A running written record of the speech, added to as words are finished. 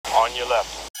On your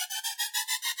left.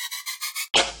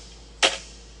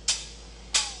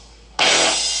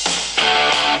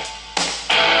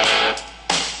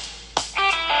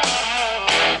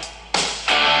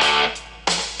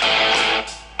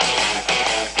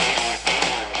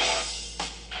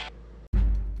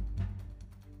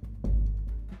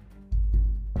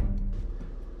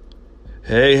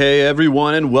 Hey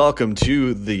everyone, and welcome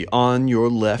to the On Your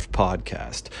Left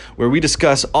podcast, where we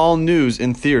discuss all news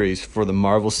and theories for the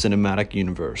Marvel Cinematic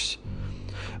Universe.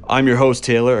 I'm your host,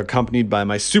 Taylor, accompanied by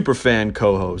my superfan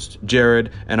co-host,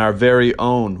 Jared, and our very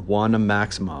own Wanda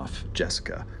Maximoff,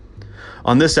 Jessica.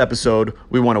 On this episode,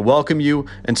 we want to welcome you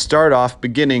and start off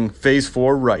beginning Phase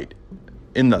 4 right,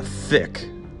 in the thick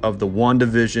of the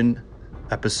Wandavision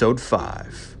Episode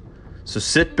 5. So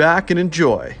sit back and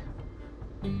enjoy.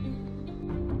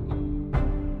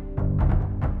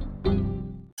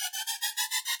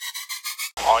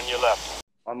 On your left.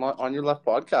 On Your Left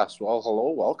podcast. Well,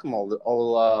 hello, welcome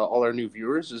all our new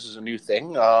viewers. This is a new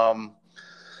thing.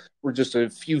 We're just a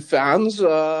few fans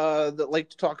that like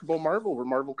to talk about Marvel. We're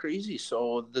Marvel crazy,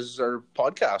 so this is our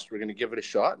podcast. We're going to give it a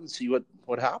shot and see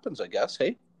what happens, I guess.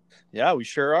 Hey, yeah, we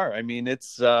sure are. I mean,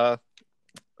 it's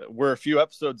we're a few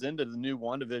episodes into the new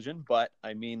WandaVision, but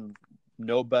I mean,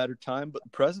 no better time but the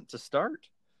present to start.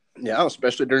 Yeah,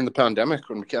 especially during the pandemic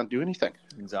when we can't do anything.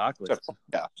 Exactly.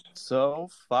 Yeah. So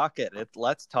fuck it.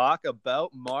 Let's talk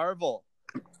about Marvel.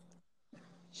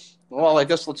 Well, I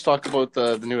guess let's talk about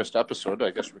the newest episode.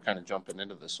 I guess we're kind of jumping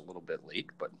into this a little bit late,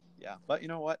 but yeah. But you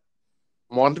know what?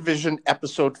 WandaVision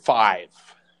episode 5.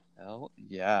 Hell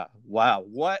yeah! Wow,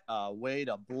 what a way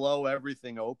to blow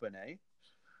everything open, eh?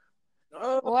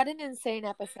 What an insane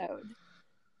episode.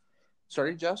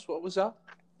 Sorry, Jess, what was that?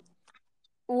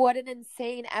 What an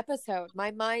insane episode.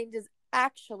 My mind is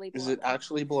actually blown. Is it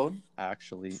actually blown?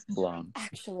 Actually blown.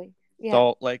 Actually, yeah.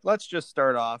 So, let's just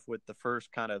start off with the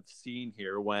first kind of scene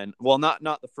here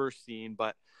not the first scene,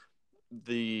 but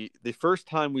the first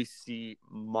time we see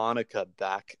Monica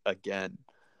back again.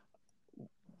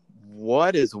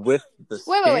 What is with the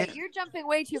Wait. You're jumping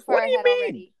way too far ahead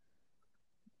already.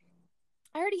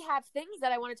 I already have things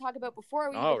that I want to talk about before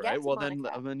we All even right, get to well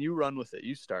Monica. then you run with it.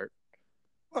 You start.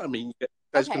 I mean, you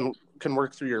guys can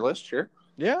work through your list here.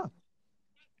 Yeah.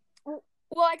 Well,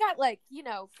 I got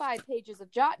 5 pages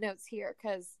of jot notes here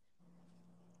because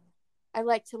I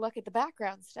like to look at the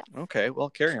background stuff. Okay, well,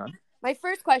 carry on. My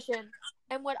first question,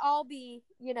 and what I'll be,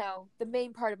 the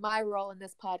main part of my role in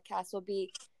this podcast will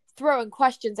be throwing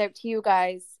questions out to you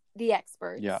guys, the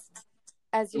experts. Yeah.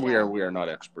 As you know. We are not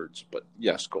experts, but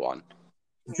yes, go on.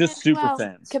 Just super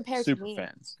fans. Compared super to me.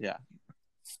 fans, yeah.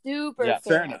 Super yeah, fans.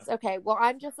 Fair enough. Okay, well,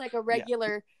 I'm just like a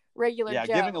regular Yeah,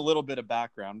 Joe. giving a little bit of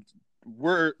background.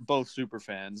 We're both super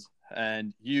fans,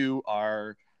 and you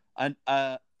are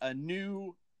a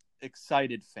new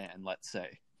excited fan, let's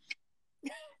say.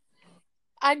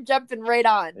 I'm jumping right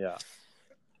on. Yeah.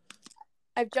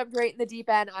 I've jumped right in the deep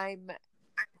end. I'm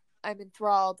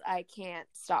enthralled. I can't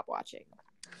stop watching.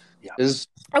 Yeah. It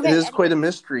is quite a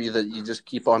mystery that you just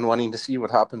keep on wanting to see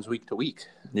what happens week to week.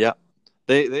 Yeah.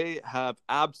 They have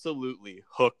absolutely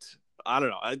hooked. I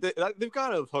don't know. They've got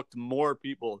to have hooked more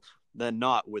people than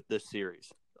not with this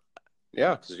series.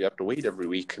 Yeah, because you have to wait every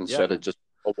week instead of just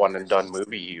a one and done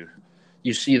movie.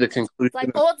 You see the conclusion. It's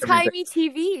like old timey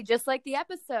TV, just like the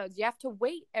episodes. You have to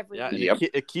wait every week. Yeah,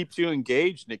 it keeps you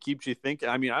engaged and it keeps you thinking.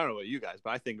 I mean, I don't know about you guys, but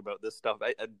I think about this stuff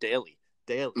daily.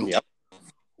 Yep.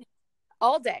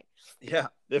 All day. Yeah,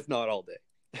 if not all day.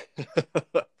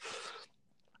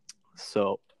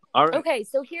 So, all right. Okay,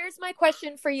 so here's my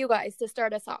question for you guys to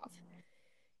start us off.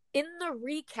 In the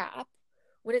recap,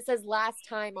 when it says last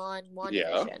time on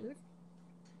WandaVision,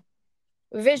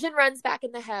 Vision runs back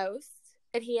in the house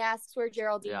and he asks where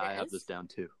Geraldine is. Yeah, I have this down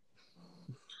too.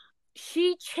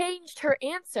 She changed her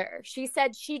answer. She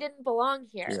said she didn't belong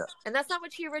here. Yeah. And that's not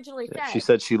what she originally said. She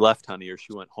said she left, honey, or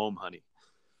she went home, honey.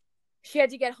 She had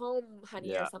to get home,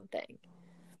 honey, or something.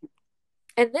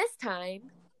 And this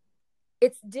time,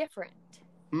 it's different.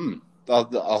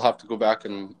 I'll have to go back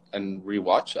and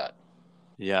rewatch that.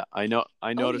 Yeah, I know.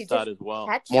 I noticed that as well.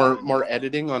 More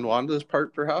editing on Wanda's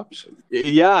part, perhaps.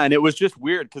 Yeah, and it was just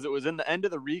weird because it was in the end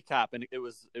of the recap, and it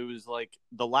was like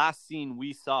the last scene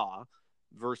we saw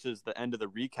versus the end of the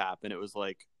recap, and it was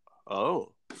like,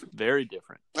 oh, very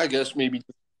different. I guess maybe,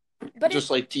 but just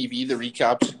like TV, the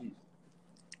recaps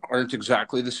aren't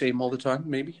exactly the same all the time.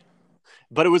 Maybe,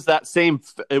 but it was that same.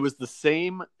 It was the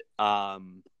same.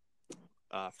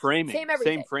 Framing,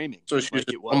 same framing. So she was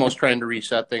almost trying to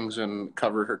reset things and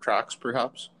cover her tracks,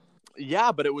 perhaps.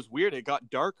 Yeah, but it was weird. It got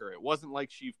darker. It wasn't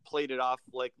like she played it off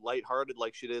like lighthearted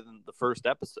like she did in the first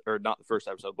episode, or not the first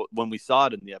episode, but when we saw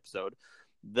it in the episode,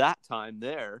 that time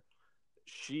there,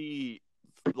 she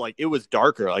like it was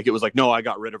darker. Like it was like, no, I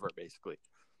got rid of her basically.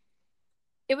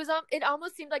 It was it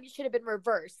almost seemed like it should have been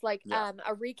reversed. Like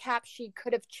a recap she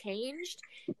could have changed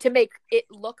to make it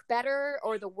look better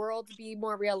or the world be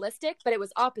more realistic, but it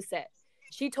was opposite.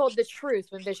 She told the truth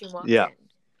when Vision walked in.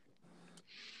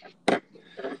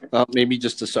 Maybe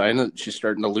just a sign that she's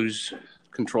starting to lose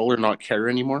control or not care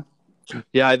anymore.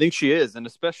 Yeah, I think she is. And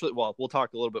especially, well, we'll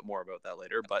talk a little bit more about that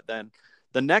later. But then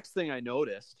the next thing I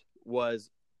noticed was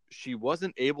she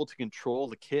wasn't able to control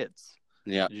the kids.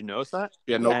 Yeah. Did you notice that?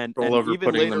 Yeah, no control over even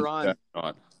putting later them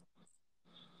on.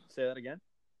 Say that again?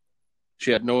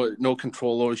 She had no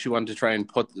control over. She wanted to try and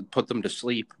put them to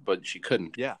sleep, but she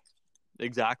couldn't. Yeah,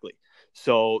 exactly.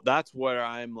 So that's where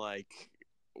I'm like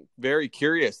very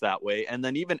curious that way. And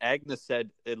then even Agnes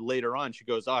said it later on. She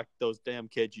goes, those damn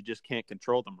kids, you just can't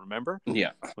control them. Remember?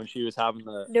 Yeah. When she was having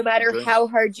no matter how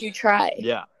hard you try.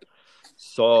 Yeah.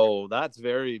 So that's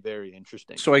very, very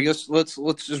interesting. So I guess let's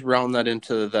just round that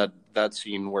into that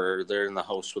scene where they're in the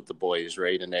house with the boys,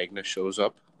 right? And Agnes shows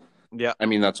up. Yeah. I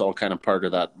mean, that's all kind of part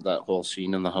of that whole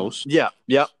scene in the house. Yeah.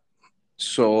 Yeah.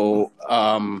 So,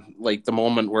 like the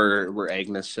moment where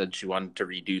Agnes said she wanted to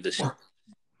redo this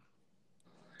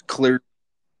clear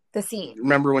the scene.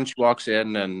 Remember when she walks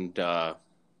in and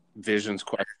Vision's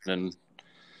questioning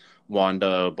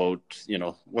Wanda about,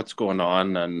 what's going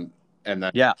on, and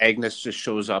then Agnes just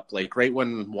shows up like right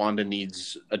when Wanda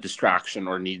needs a distraction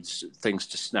or needs things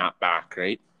to snap back,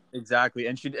 right? Exactly.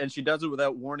 And she does it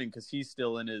without warning because he's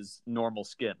still in his normal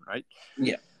skin, right?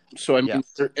 Yeah. So, I mean,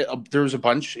 there was a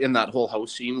bunch in that whole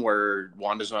house scene where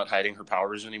Wanda's not hiding her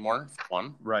powers anymore, for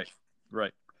one. Right.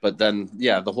 But then,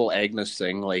 the whole Agnes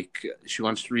thing, like, she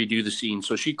wants to redo the scene,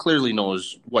 so she clearly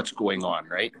knows what's going on,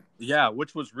 right? Yeah,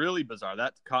 which was really bizarre.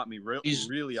 That caught me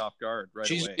really off guard right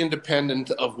away. She's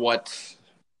independent of what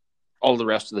all the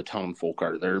rest of the town folk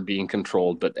are. They're being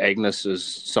controlled, but Agnes is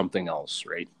something else,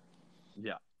 right?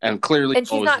 Yeah. And clearly and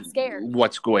she's not scared.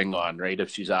 What's going on, right?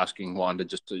 If she's asking Wanda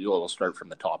just to, we'll start from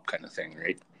the top kind of thing,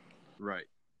 right? Right.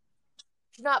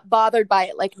 She's not bothered by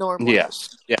it like normal.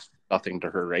 Yes. Yeah. Nothing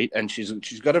to her, right? And she's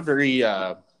got a very,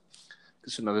 this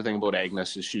is another thing about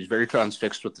Agnes, is she's very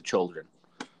transfixed with the children.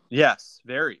 Yes,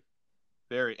 very.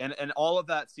 Very. And all of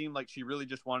that seemed like she really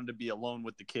just wanted to be alone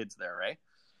with the kids there, right?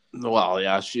 Well,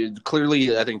 yeah,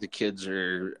 clearly, I think the kids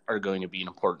are going to be an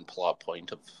important plot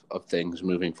point of things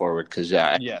moving forward. Because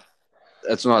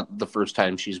that's not the first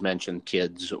time she's mentioned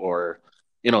kids, or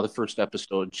the first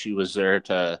episode she was there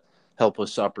to help with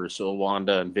supper, so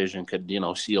Wanda and Vision could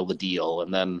seal the deal,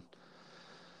 and then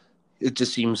it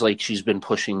just seems like she's been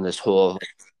pushing this whole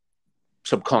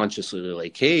subconsciously,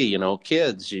 like, hey,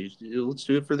 kids, let's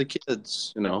do it for the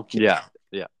kids, Yeah.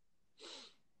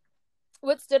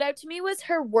 What stood out to me was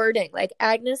her wording. Like,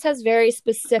 Agnes has very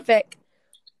specific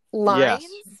lines.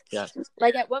 Yes.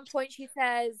 Like, at one point she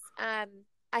says,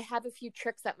 I have a few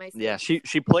tricks up my sleeve. Yeah, she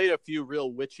played a few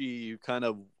real witchy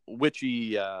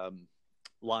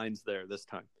lines there this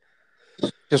time.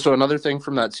 So another thing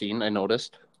from that scene I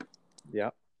noticed. Yeah.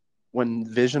 When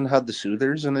Vision had the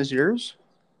soothers in his ears.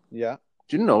 Yeah.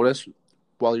 Did you notice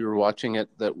while you were watching it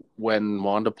that when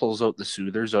Wanda pulls out the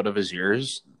soothers out of his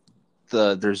ears,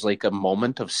 there's like a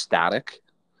moment of static?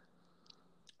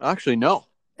 Actually, no.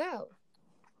 Oh.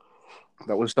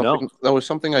 That was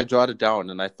something I jotted down,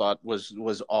 and I thought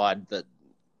was odd that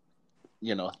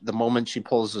the moment she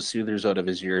pulls the soothers out of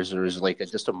his ears, there was like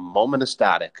just a moment of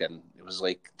static, and it was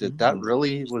like,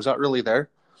 was that really there?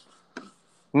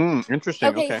 Interesting.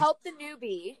 Okay. Help the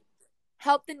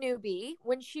newbie.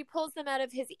 When she pulls them out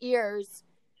of his ears,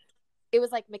 it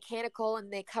was like mechanical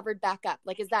and they covered back up.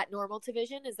 Like, is that normal to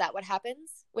Vision? Is that what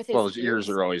happens with his his ears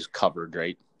are always covered,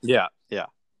 right? Yeah.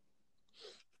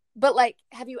 But like,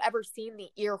 have you ever seen the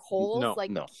ear holes?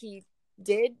 No. He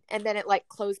did, and then it like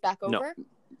closed back over?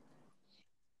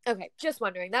 No. Okay, just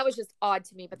wondering. That was just odd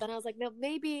to me. But then I was like, no,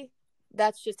 maybe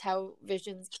that's just how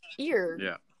Vision's ear.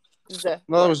 Yeah.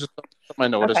 No, that was just something I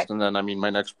noticed. Okay. And then, I mean, my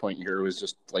next point here was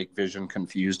just like Vision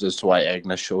confused as to why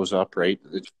Agnes shows up, right?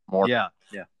 It's more,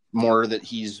 more that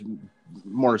he's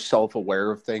more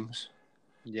self-aware of things.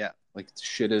 Yeah. Like,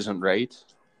 shit isn't right.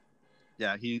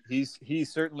 Yeah, he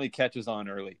certainly catches on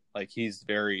early. Like, he's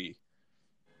very,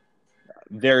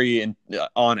 very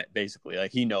on it, basically.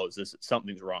 Like, he knows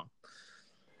something's wrong.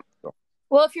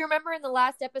 Well, if you remember in the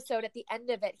last episode, at the end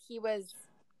of it, he was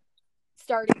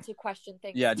starting to question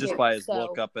things. Yeah, just by his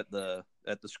look up at the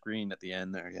screen at the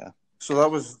end there. Yeah. So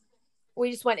that was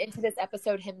we just went into this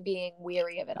episode him being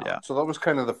weary of it all. Yeah. So that was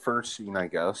kind of the first scene, I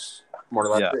guess, more or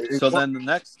less. Yeah. So then the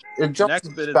next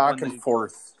bit is back when and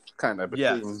forth, kind of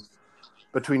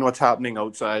between what's happening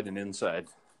outside and inside.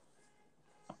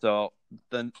 So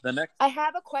then the next. I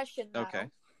have a question though. Okay.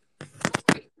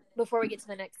 Before we get to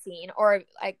the next scene, or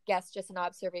I guess just an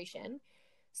observation.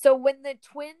 So when the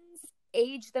twins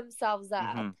age themselves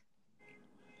up,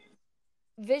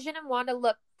 Vision and Wanda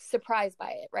look surprised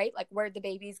by it, right? Like, where'd the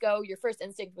babies go? Your first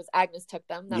instinct was Agnes took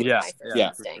them. That was my first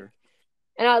instinct. Sure.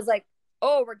 And I was like,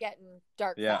 oh, we're getting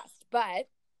dark fast. But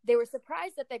they were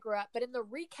surprised that they grew up. But in the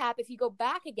recap, if you go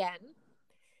back again,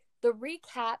 the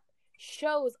recap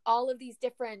shows all of these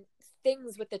different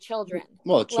things with the children.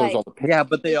 Well, it shows all the pictures. Yeah,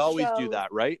 but they always do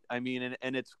that, right? I mean,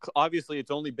 and it's obviously it's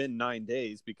only been 9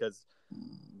 days because,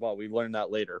 well, we learned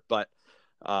that later. But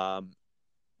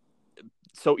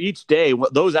so each day,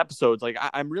 those episodes, like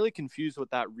I'm really confused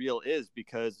what that reel is,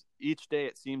 because each day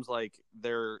it seems like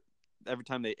every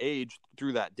time they age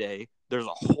through that day, there's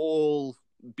a whole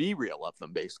B-reel of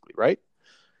them, basically, right?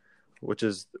 Which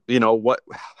is,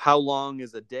 how long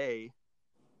is a day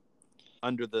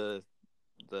under the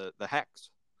hex?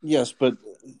 Yes, but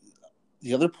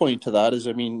the other point to that is,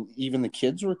 I mean, even the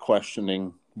kids were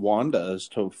questioning Wanda as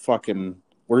to fucking,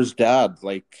 where's Dad?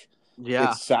 Like,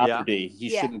 it's Saturday. He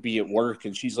shouldn't be at work.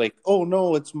 And she's like, oh,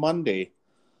 no, it's Monday.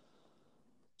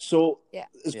 So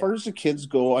as far as the kids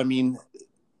go, I mean,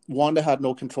 Wanda had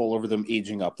no control over them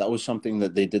aging up. That was something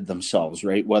that they did themselves,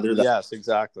 right? Yes,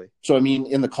 exactly. So, I mean,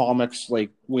 in the comics, like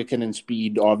Wiccan and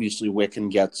Speed, obviously Wiccan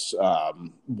gets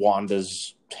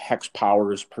Wanda's hex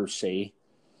powers per se.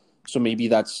 So maybe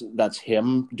that's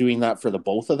him doing that for the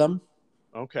both of them.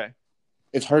 Okay.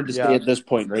 It's hard to say at this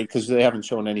point, right? Because they haven't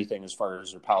shown anything as far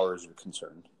as their powers are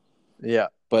concerned. Yeah.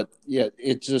 But,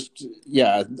 it just,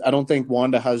 I don't think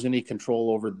Wanda has any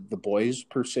control over the boys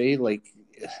per se. Like,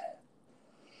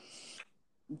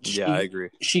 I agree.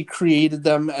 She created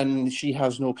them, and she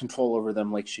has no control over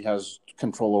them like she has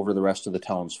control over the rest of the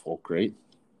townsfolk, right?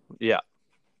 Yeah.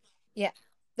 Yeah.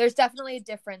 There's definitely a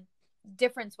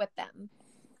difference with them.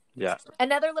 Yeah.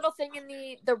 Another little thing in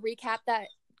the recap that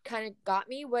kind of got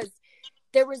me was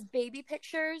there was baby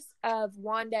pictures of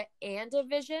Wanda and a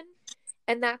Vision,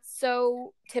 and that's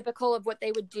so typical of what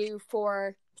they would do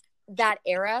for that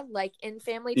era, like in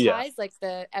Family Ties, like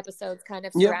the episodes kind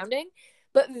of surrounding.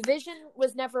 But Vision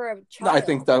was never a child. I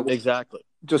think that was exactly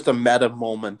just a meta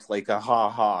moment, like a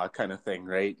ha-ha kind of thing,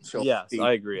 right? Yes,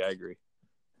 I agree.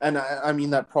 And I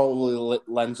mean, that probably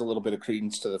lends a little bit of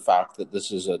credence to the fact that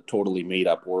this is a totally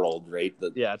made-up world, right?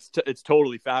 It's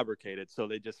totally fabricated, so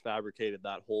they just fabricated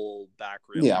that whole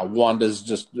background. Yeah, Wanda's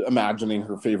just imagining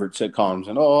her favorite sitcoms,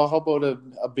 and, how about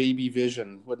a baby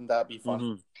Vision? Wouldn't that be fun?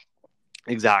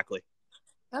 Mm-hmm. Exactly.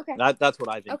 Okay. That's what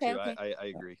I think, too. Okay. I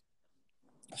agree.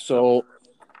 So,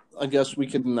 I guess we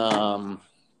can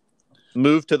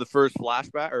move to the first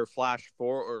flashback, or flash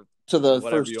forward, or to the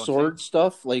first sword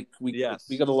stuff. Like we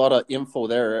got a lot of info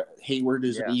there. Hayward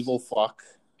is an evil fuck.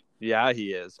 Yeah,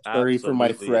 he is. Sorry for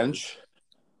my French,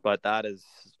 but that is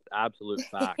absolute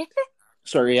fact.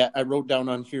 Sorry, I wrote down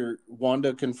on here,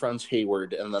 Wanda confronts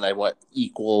Hayward, and then I went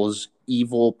equals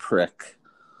evil prick.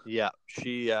 Yeah,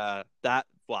 she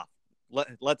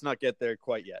let's not get there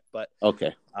quite yet, but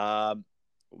okay.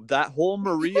 That whole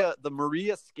the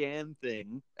Maria scan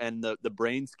thing, and the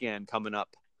brain scan coming up,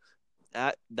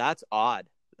 that's odd.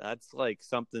 That's like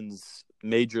something's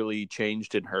majorly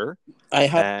changed in her. I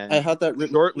had that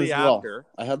written shortly as well. After.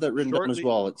 I had that written down as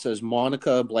well. It says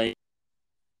Monica blank.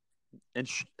 And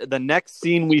the next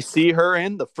scene we see her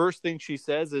in, the first thing she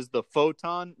says is the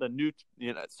photon, the new,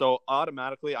 so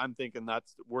automatically I'm thinking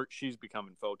that's where she's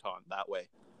becoming photon that way.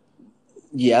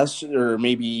 Yes, or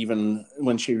maybe even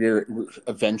when she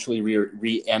eventually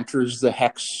re-enters the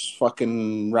hex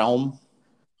fucking realm.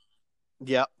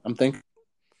 Yeah. I'm thinking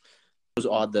it was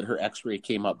odd that her x-ray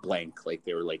came up blank. Like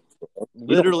they were like...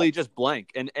 Literally just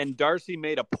blank. And Darcy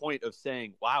made a point of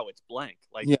saying, wow, it's blank.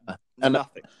 Like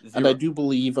nothing. And I do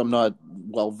believe, I'm not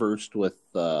well-versed with,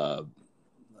 I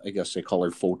guess they call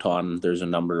her Photon. There's a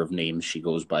number of names she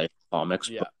goes by in comics.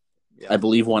 Yeah. I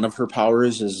believe one of her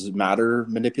powers is matter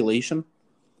manipulation.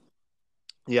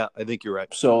 Yeah, I think you're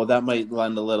right. So that might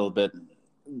lend a little bit,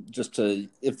 just to,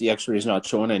 if the x-ray is not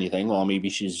showing anything, well, maybe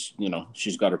she's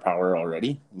got her power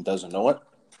already and doesn't know it.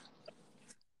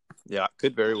 Yeah,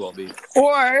 could very well be.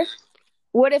 Or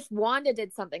what if Wanda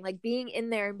did something, like being in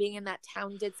there and being in that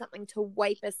town did something to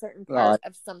wipe a certain part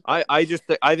of something? I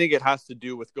think it has to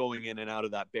do with going in and out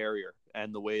of that barrier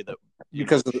and the way that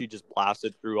she just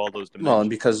blasted through all those dimensions. Well, and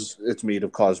because it's made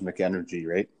of cosmic energy,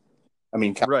 right? I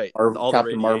mean, right. All the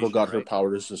Captain Marvel radiation, got her right?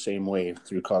 powers the same way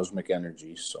through cosmic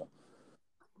energy. So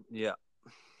Yeah.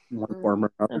 one form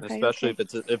or another. Okay, Especially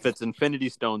okay. if it's Infinity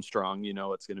Stone strong,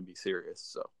 it's going to be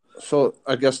serious. So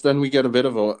I guess then we get a bit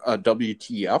of a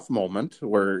WTF moment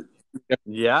where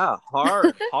Yeah,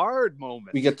 hard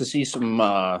moment. we get to see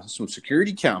some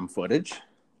security cam footage.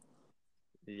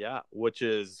 Yeah, which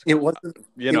is It wasn't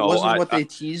what I they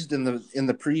teased in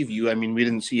the preview. I mean, we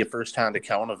didn't see a firsthand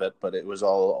account of it, but it was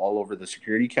all over the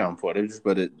security cam footage.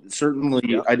 But it certainly,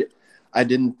 yeah. I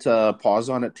didn't pause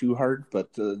on it too hard, but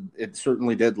it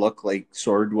certainly did look like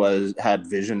Sword had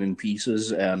Vision in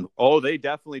pieces. And They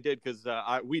definitely did, because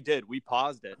we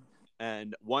paused it,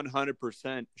 and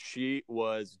 100% she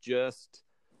was just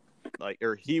like,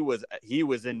 or he was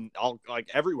in all, like,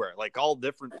 everywhere, like all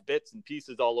different bits and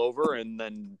pieces all over, and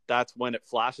then that's when it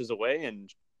flashes away,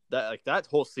 and that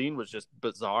whole scene was just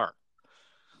bizarre.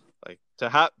 Like,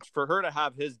 for her to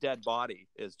have his dead body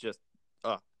is just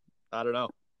I don't know.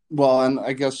 well, and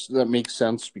I guess that makes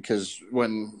sense because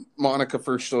when Monica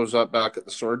first shows up back at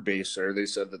the Sword base there, they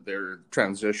said that they're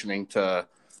transitioning to,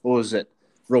 what was it,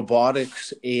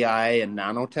 robotics, AI, and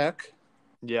nanotech.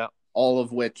 Yeah. All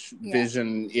of which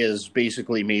Vision is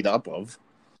basically made up of.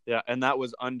 Yeah, and that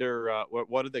was under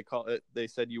what did they call it? They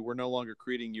said you were no longer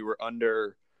creating; you were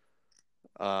under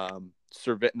not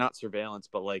surveillance,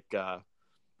 but like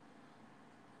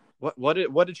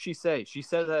what did she say? She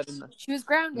said that she was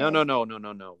grounded.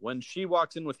 No. When she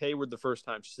walks in with Hayward the first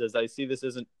time, she says, "I see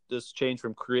this change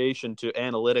from creation to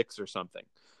analytics or something,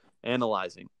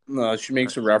 analyzing." No, she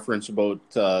makes a reference about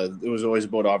it was always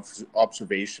about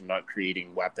observation, not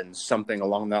creating weapons, something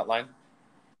along that line.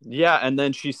 Yeah, and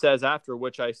then she says after,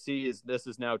 which I see is this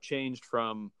is now changed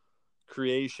from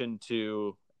creation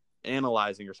to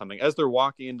analyzing or something, as they're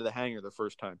walking into the hangar the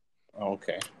first time.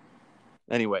 Okay.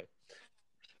 Anyway.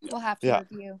 We'll have to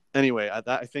review. Anyway,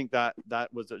 I think that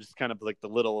was just kind of like the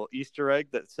little Easter egg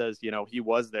that says, he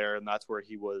was there, and that's where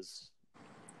he was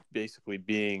basically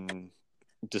being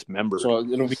dismembered. So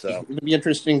it'll be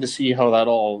interesting to see how that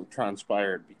all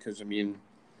transpired, because I mean,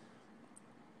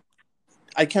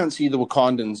 I can't see the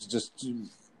Wakandans just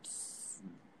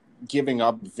giving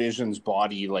up Vision's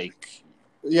body. Like,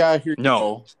 yeah, here you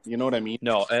go. You know what I mean?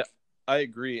 No, I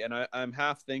agree, and I'm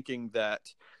half thinking that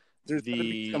there's going to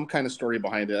be some kind of story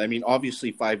behind it. I mean,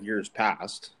 obviously 5 years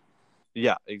passed.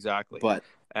 Yeah, exactly. But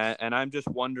and I'm just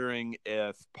wondering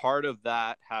if part of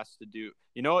that has to do,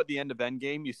 at the end of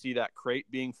Endgame, you see that crate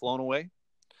being flown away.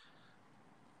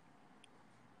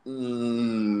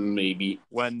 Maybe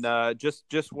when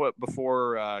just what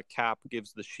before Cap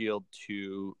gives the shield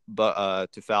to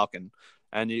Falcon,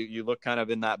 and you look kind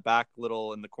of in that back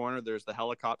little in the corner. There's the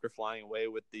helicopter flying away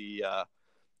with the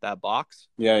that box.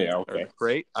 Yeah, okay.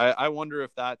 Great. I wonder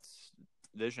if that's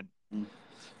Vision.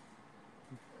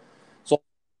 So,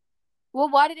 well,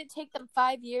 why did it take them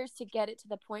 5 years to get it to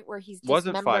the point where he's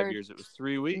dismembered? Wasn't 5 years? It was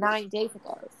 3 weeks. 9 days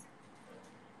ago.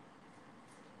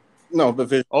 No, but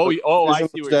Vision. Vision I see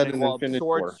what you're saying.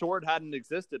 Well, Sword hadn't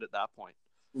existed at that point.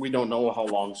 We don't know how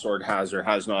long Sword has or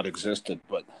has not existed,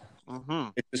 but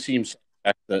it just seems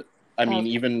that I mean,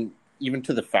 even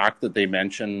to the fact that they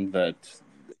mentioned that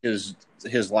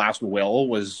his last will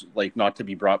was like not to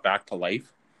be brought back to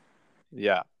life.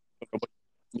 Yeah.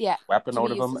 Weapon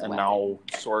out of him, and now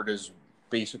Sword is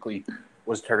basically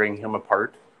was tearing him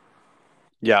apart.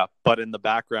 Yeah, but in the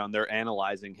background, they're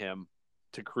analyzing him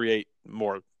to create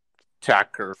more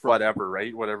tech or whatever,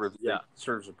 right? Whatever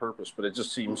serves a purpose. But it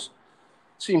just seems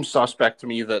suspect to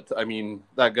me that, I mean,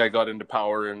 that guy got into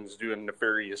power and is doing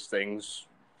nefarious things,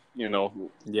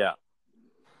 Yeah.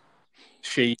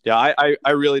 Shady. Yeah,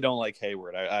 I really don't like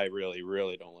Hayward. I really,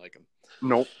 really don't like him.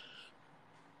 Nope.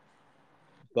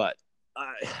 But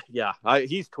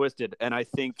he's twisted, and I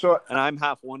think and I'm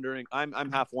half wondering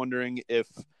if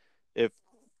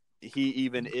he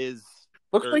even is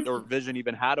or Vision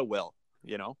even had a will,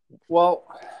 Well,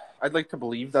 I'd like to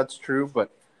believe that's true,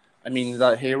 but I mean,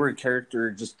 that Hayward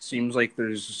character just seems like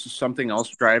there's something else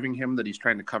driving him, that he's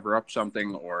trying to cover up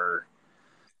something, or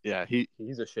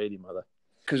he's a shady mother.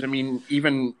 Because I mean,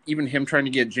 even him trying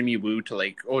to get Jimmy Woo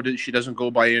to she doesn't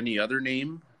go by any other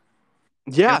name.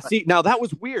 Yeah, see, now that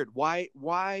was weird. Why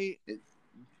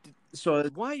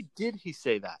did he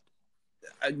say that?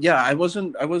 I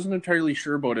wasn't entirely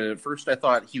sure about it. At first, I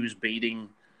thought he was baiting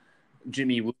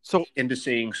Jimmy Woo into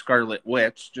saying Scarlet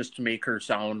Witch just to make her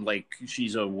sound like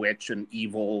she's a witch and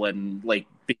evil and like.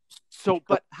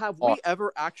 But have we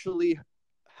ever actually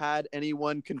had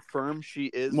anyone confirm she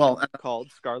is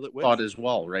called Scarlet Witch? Thought as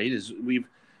well, right? Is we've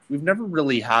never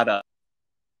really had a.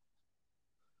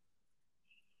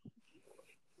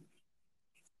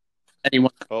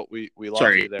 anyone. Oh, we lost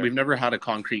Sorry, you there. we've never had a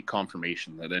concrete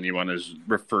confirmation that anyone has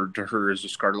referred to her as a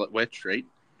Scarlet Witch, right?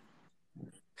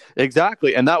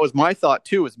 Exactly, and that was my thought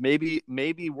too. Is maybe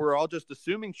we're all just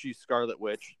assuming she's Scarlet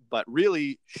Witch, but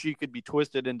really she could be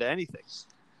twisted into anything.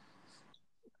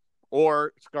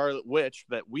 Or Scarlet Witch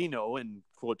that we know in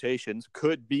quotations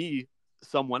could be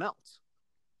someone else.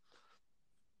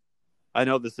 I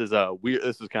know this is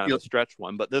kind of a stretch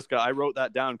one, but this guy, I wrote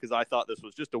that down because I thought this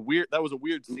was just a weird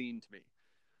scene to me.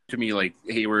 To me, like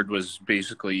Hayward was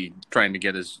basically trying to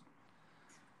get his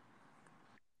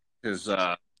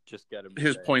just get him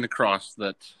his point across.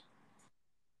 That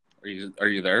are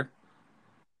you there?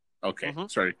 Okay,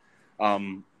 sorry.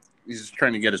 He's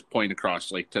trying to get his point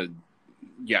across, like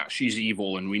she's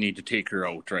evil and we need to take her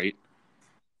out, right?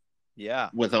 Yeah.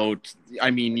 Without,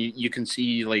 I mean, you can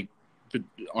see like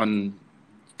on,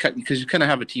 because you kind of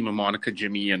have a team of Monica,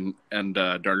 Jimmy, and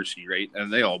Darcy, right?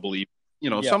 And they all believe,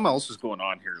 something else is going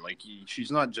on here. Like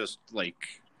she's not just like,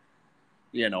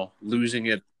 losing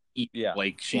it. Yeah.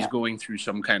 Like she's going through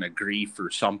some kind of grief or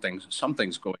something.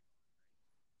 Something's going.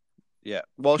 Yeah.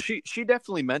 Well, she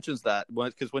definitely mentions that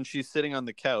because when she's sitting on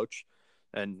the couch,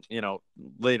 and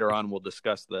later on we'll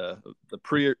discuss the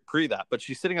pre that, but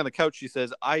she's sitting on the couch. She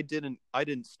says, "I didn't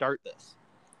start this."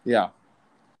 Yeah.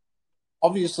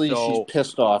 Obviously, she's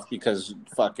pissed off because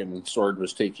fucking Sword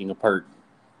was taking apart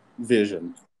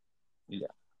Vision. Yeah.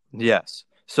 Yes.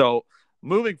 So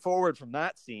moving forward from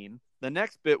that scene, the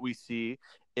next bit we see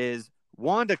is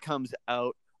Wanda comes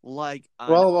out like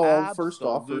first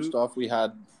off, we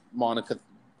had Monica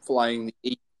flying the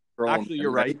 8 drone. Actually,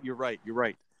 you're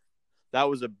right. That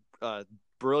was a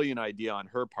brilliant idea on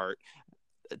her part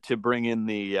to bring in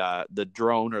the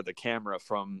drone or the camera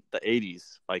from the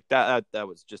 80s. Like that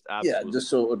was just absolutely. Yeah, just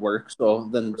so it would work. So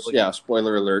then, brilliant.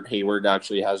 Spoiler alert, Hayward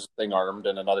actually has the thing armed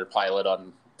and another pilot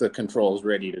on the controls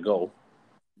ready to go.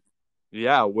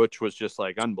 Yeah, which was just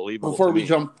like unbelievable. Before we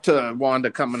jump to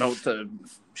Wanda coming out to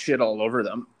shit all over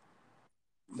them,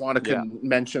 Monica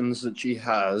mentions that she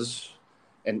has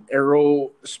an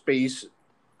aerospace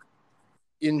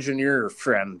engineer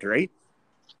friend, right?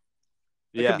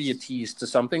 It could be a tease to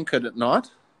something, could it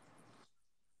not?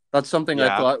 That's something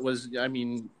I thought was, I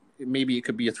mean, maybe it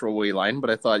could be a throwaway line, but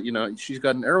I thought, she's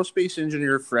got an aerospace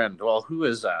engineer friend. Well, who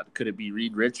is that? Could it be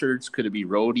Reed Richards? Could it be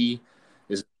Rhodey?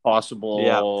 Is it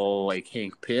possible, like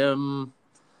Hank Pym?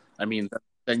 I mean,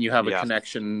 then you have a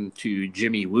connection to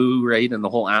Jimmy Woo, right, and the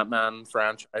whole Ant-Man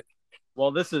franchise.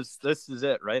 Well, this is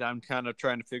it, right? I'm kind of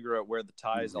trying to figure out where the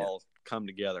ties all come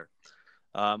together.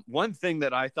 One thing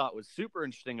that I thought was super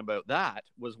interesting about that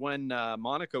was when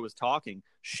Monica was talking,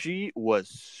 she was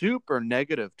super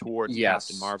negative towards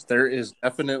Captain Marvel. There is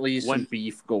definitely some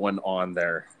beef going on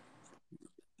there.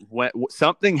 When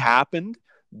something happened,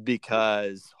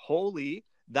 because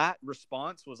that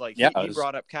response was like, he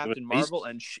brought up Captain Marvel,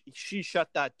 and she shut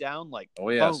that down like,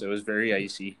 boom. It was very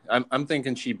icy. I'm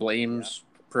thinking she blames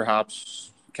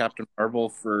perhaps Captain Marvel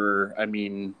for, I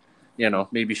mean,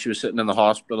 maybe she was sitting in the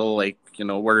hospital, like,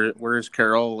 where is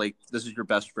Carol? Like, this is your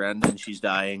best friend and she's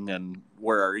dying, and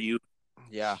where are you?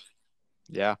 Yeah.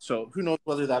 So who knows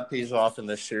whether that pays off in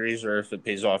this series or if it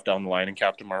pays off down the line in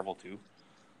Captain Marvel too.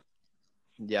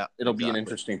 Yeah. It'll be an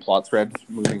interesting plot thread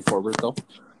moving forward, though.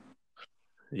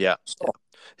 Yeah.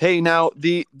 Hey, now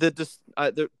the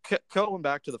going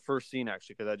back to the first scene,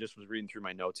 actually, because I just was reading through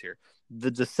my notes here.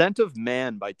 The Descent of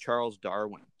Man by Charles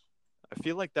Darwin. I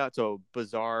feel like that's a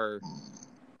bizarre.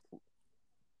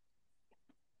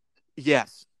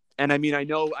 Yes, and I mean, I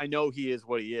know he is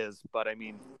what he is, but I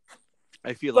mean,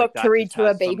 I feel like that to read just to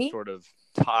has a baby, some sort of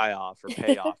tie off or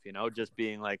payoff, just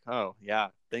being like, oh yeah,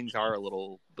 things are a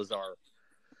little bizarre.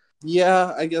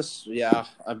 Yeah, I guess. Yeah,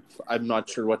 I'm not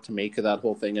sure what to make of that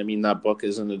whole thing. I mean, that book,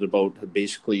 isn't it about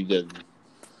basically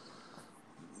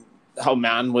how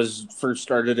man was first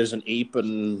started as an ape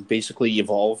and basically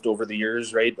evolved over the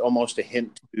years, right? Almost a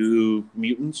hint to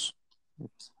mutants.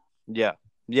 Yeah,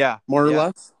 more or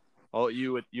less. Oh,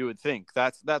 you would think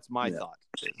that's my thought.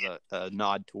 Is a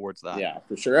nod towards that. Yeah,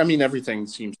 for sure. I mean, everything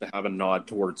seems to have a nod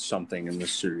towards something in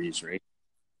this series, right?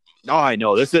 Oh, I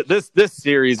know. This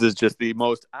series is just the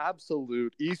most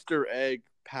absolute Easter egg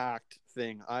packed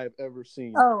thing I've ever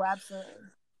seen. Oh, absolutely.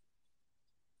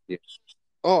 Yeah.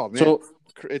 Oh man, so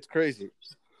it's crazy.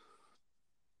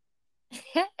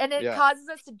 And it causes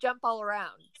us to jump all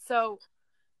around. So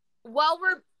while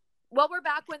we're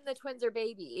back when the twins are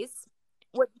babies,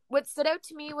 what stood out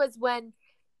to me was when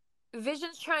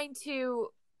Vision's trying to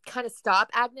kind of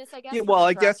stop Agnes, I guess. Yeah, well,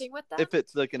 I guess with them. if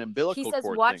it's like an umbilical he says,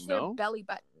 cord watch thing, their belly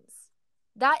buttons.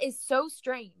 That is so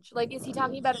strange. Like, is he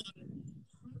talking about it?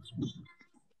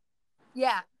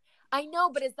 Yeah. I know,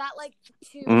 but is that like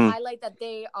to highlight that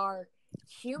they are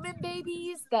human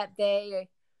babies, that they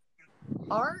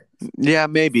aren't? Yeah,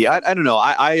 maybe. I don't know.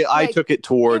 I Like, took it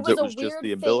towards it it was was a just weird the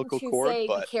thing umbilical to cord, say,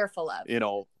 but be careful of. you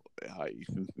know,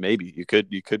 maybe you could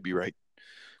be right.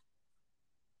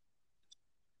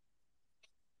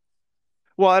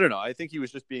 Well, I don't know. I think he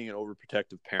was just being an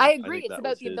overprotective parent. I agree. It's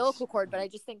about the umbilical cord, but I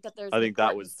just think that there's. I think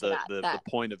that was the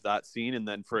point of that scene, and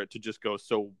then for it to just go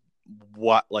so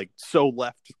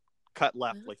left, cut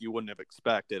left, like you wouldn't have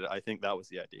expected. I think that was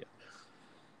the idea.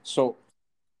 So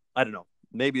I don't know.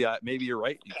 Maybe you're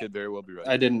right. You could very well be right.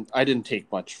 I didn't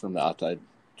take much from that. It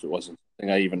wasn't something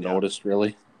I even noticed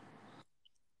really.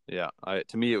 Yeah,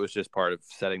 to me it was just part of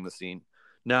setting the scene.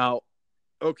 Now,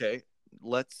 okay,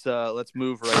 let's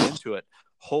move right into it.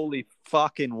 Holy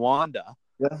fucking Wanda.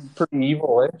 Yeah, pretty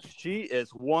evil, eh? She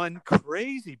is one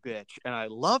crazy bitch, and I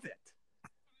love it.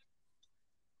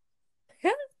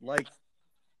 Like,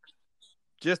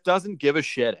 just doesn't give a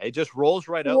shit. It just rolls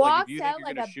right out. Like, if you think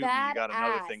you're gonna shoot me, you got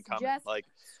another thing coming. Just like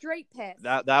straight piss.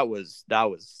 That was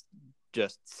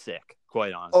just sick,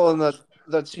 quite honestly. Oh, and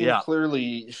that scene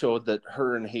clearly showed that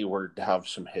her and Hayward have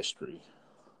some history.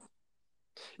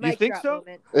 You think so?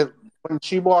 When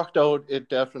she walked out, it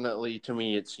definitely, to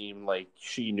me, it seemed like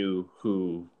she knew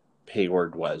who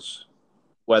Hayward was.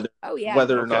 Whether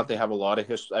or not they have a lot of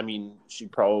history. I mean, she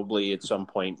probably at some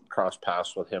point crossed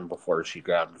paths with him before she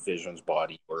grabbed Vision's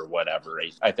body or whatever.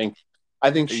 I think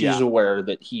she's aware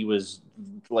that he was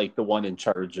like the one in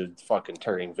charge of fucking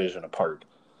tearing Vision apart.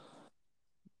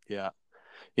 Yeah.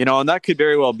 And that could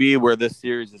very well be where this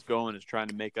series is going, is trying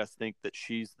to make us think that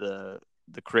she's the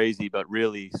crazy, but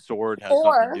really Sword has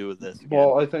something to do with this again.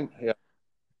 Well, I think,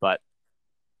 but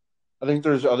I think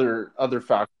there's other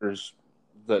factors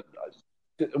that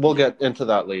we'll get into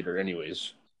that later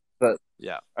anyways. But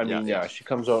she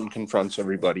comes out and confronts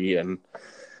everybody, and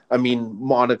I mean,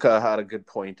 Monica had a good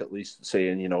point, at least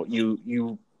saying,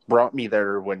 you brought me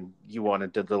there when you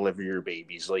wanted to deliver your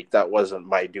babies. Like, that wasn't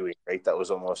my doing, right? That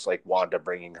was almost like Wanda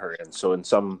bringing her in. So in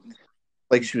some,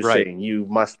 like she was saying, you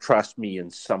must trust me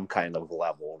in some kind of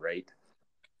level, right?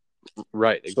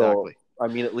 Right, exactly. So, I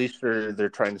mean, at least they're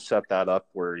trying to set that up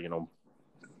where,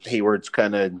 Hayward's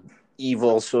kind of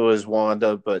evil, so is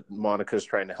Wanda, but Monica's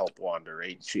trying to help Wanda,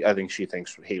 right? I think she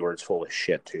thinks Hayward's full of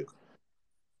shit too.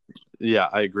 Yeah,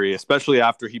 I agree. Especially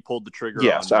after he pulled the trigger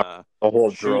on the whole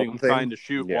shooting, trying to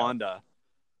shoot Wanda.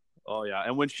 Oh yeah,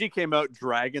 and when she came out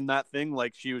dragging that thing,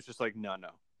 like, she was just like, no.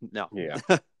 Yeah,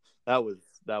 that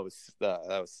was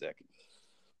sick.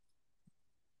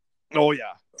 Oh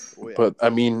yeah. But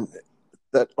I mean,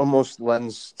 that almost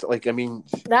lends to, like, I mean,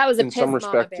 that was in some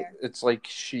respect, it's like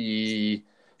she's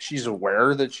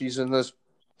aware that she's in this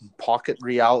pocket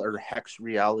or hex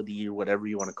reality or whatever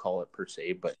you want to call it per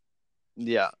se, but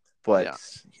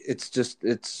it's just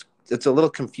it's a little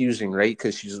confusing, right?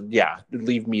 Because she's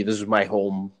leave me, this is my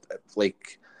home.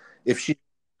 Like, if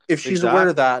she's aware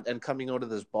of that and coming out of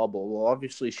this bubble, well,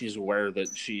 obviously she's aware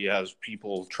that she has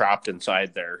people trapped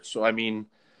inside there. So I mean,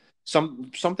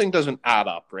 something doesn't add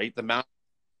up, right? The math.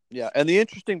 Yeah, and the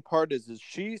interesting part is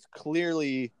she's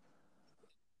clearly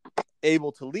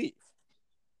able to leave.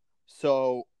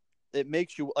 So it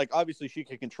makes you, like, obviously she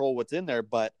can control what's in there,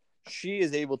 but she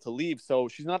is able to leave, so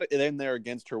she's not in there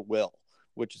against her will,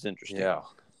 which is interesting. Yeah.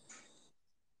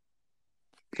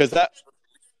 Because that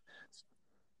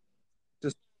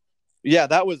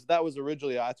was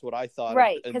originally, that's what I thought.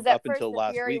 Right, because up until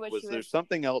last week was there's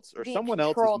something else or someone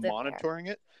else is monitoring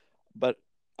it, but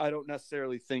I don't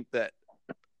necessarily think that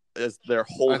as they're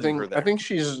holding her there. I think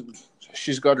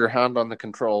she's got her hand on the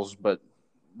controls, but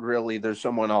really there's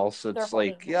someone else that's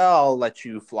like, I'll let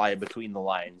you fly between the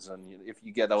lines, and if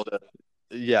you get out of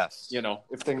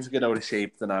if things get out of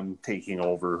shape, then I'm taking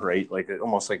over, right? Like,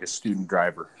 almost like a student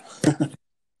driver.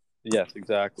 Yes,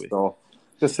 exactly. So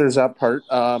just there's that part.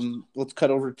 Let's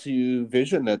cut over to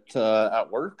Vision at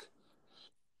work.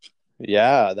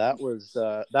 Yeah, that was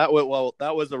a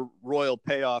royal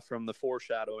payoff from the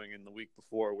foreshadowing in the week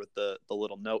before with the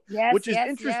little note, which is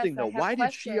interesting though. Why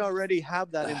did she already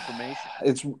have that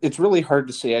information? It's really hard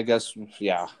to say, I guess.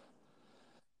 Yeah.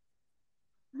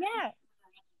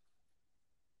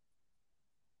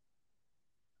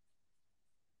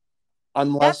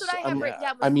 Unless, that's what I have written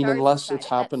down. I mean, unless it's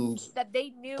happened that they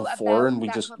knew before, about,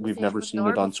 and we've never seen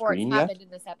it on screen yet. Happened in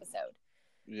this episode.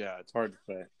 Yeah, it's hard to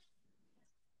say.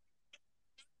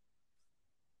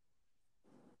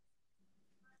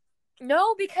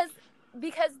 No, because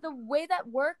the way that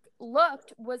work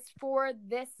looked was for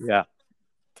this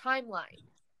timeline.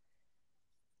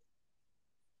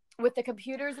 with the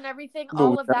computers and everything, But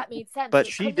all of that made sense. But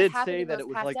It she couldn't did have happened say in that those it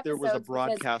was past like there was a episodes because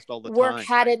broadcast all the work time.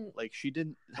 hadn't Right? Like she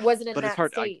didn't. wasn't in But it's that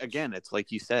hard. stage. Again, it's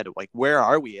like you said. Like, where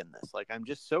are we in this? Like, I'm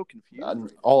just so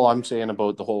confused. all I'm saying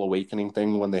about the whole awakening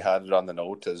thing when they had it on the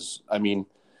note is, I mean,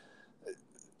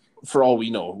 for all we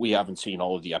know, we haven't seen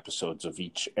all of the episodes of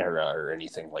each era or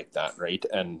anything like that, right?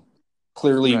 And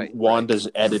clearly Wanda's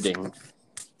editing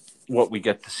what we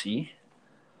get to see.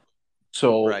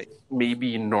 So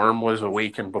maybe Norm was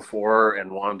awakened before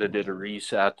and Wanda did a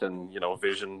reset, and, you know,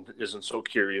 Vision isn't so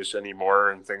curious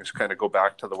anymore and things kind of go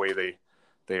back to the way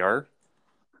they are.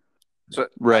 So,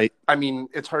 I mean,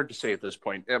 it's hard to say at this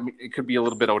point. I mean, it could be a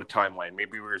little bit out of timeline.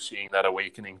 Maybe we were seeing that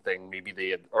awakening thing. Maybe they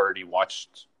had already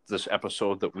watched this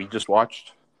episode that we just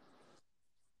watched.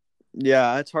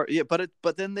 Yeah, it's hard. Yeah, but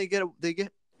then they get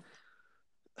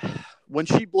when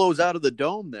she blows out of the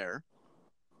dome there,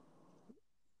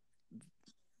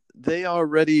 they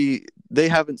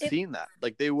haven't seen that.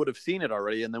 Like, they would have seen it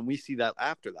already, and then we see that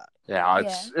after that. Yeah,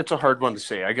 it's a hard one to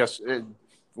say. I guess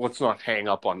let's not hang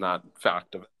up on that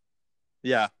fact of it.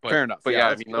 Yeah, fair enough. But yeah,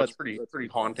 I mean, that's pretty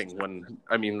haunting when,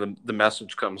 I mean, the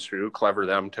message comes through. Clever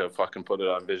them to fucking put it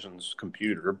on Vision's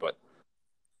computer, but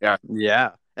yeah.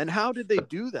 Yeah. And how did they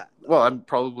do that? Well, I'm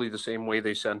probably the same way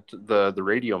they sent the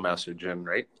radio message in,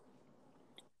 right?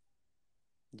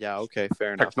 Yeah, okay,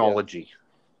 fair enough. Technology.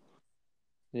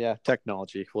 Yeah,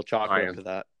 technology. We'll chalk up to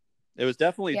that. It was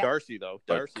definitely Darcy, though.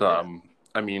 Darcy. But,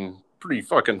 I mean, pretty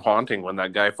fucking haunting when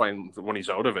that guy finds, when he's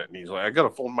out of it and he's like, I gotta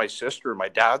phone my sister, my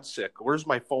dad's sick, where's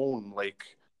my phone? Like,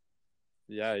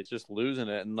 yeah, he's just losing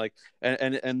it. And like,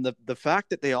 and the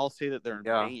fact that they all say that they're in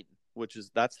pain, which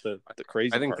is, that's the crazy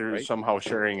part. I think they're somehow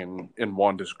sharing in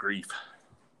Wanda's grief.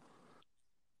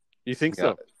 You think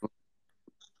so?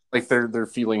 Like they're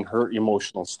feeling her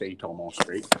emotional state almost,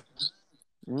 right?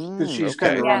 Because she's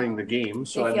kind of running the game,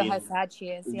 so they I feel mean, how sad she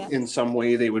is. Yeah. In some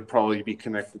way, they would probably be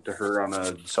connected to her on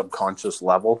a subconscious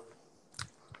level.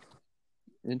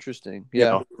 Interesting. Yeah,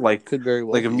 you know, like could very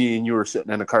well. Like if me and you were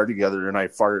sitting in a car together and I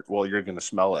fart, well, you're gonna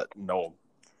smell it. No.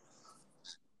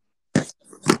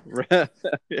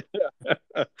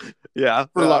 Yeah.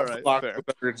 For lack of a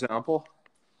better example.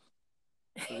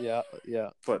 Yeah.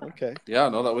 But okay. Yeah,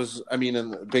 no, that was, I mean,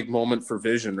 a big moment for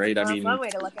Vision, right? I mean, one way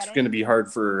to look at it's going to be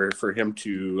hard for him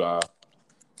to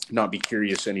not be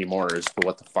curious anymore as to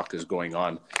what the fuck is going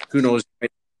on. Who knows?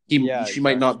 She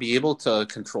might not be able to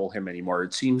control him anymore.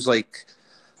 It seems like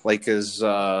as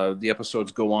the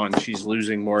episodes go on, she's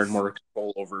losing more and more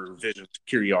control over Vision's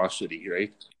curiosity,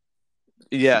 right?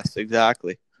 Yes,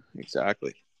 exactly.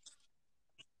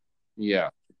 Yeah.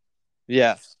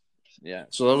 Yes. Yeah.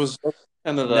 So that was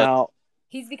kind of now.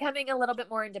 He's becoming a little bit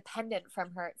more independent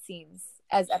from her, it seems,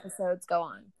 as episodes go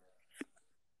on.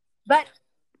 But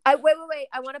wait.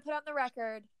 I want to put on the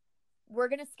record. We're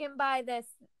gonna skim by this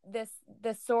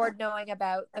sword knowing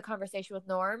about the conversation with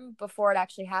Norm before it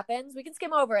actually happens. We can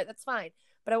skim over it. That's fine.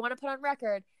 But I want to put on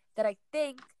record that I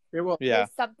think there's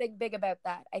something big about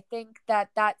that. I think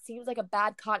that seems like a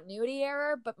bad continuity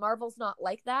error, but Marvel's not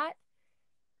like that.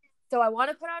 So I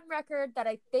want to put on record that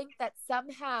I think that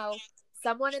somehow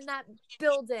someone in that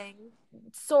building,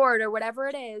 sword or whatever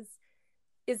it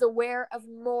is aware of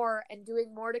more and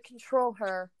doing more to control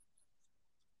her.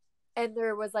 And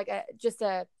there was like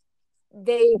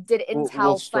they did intel.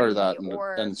 We'll start that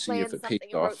and see if it pays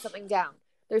off. Wrote something down.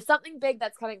 There's something big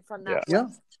that's coming from that. Yeah.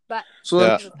 But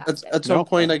so at some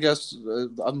point, I guess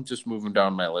I'm just moving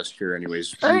down my list here.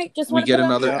 Anyways, all right. We get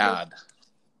another ad.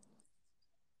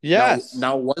 Yes.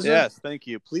 Now wasn't. Yes, thank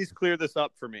you. Please clear this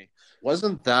up for me.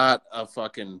 Wasn't that a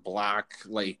fucking black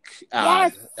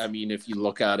ad? Yes. I mean, if you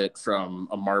look at it from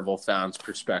a Marvel fan's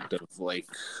perspective,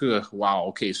 wow,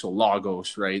 okay, so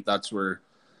Lagos, right? That's where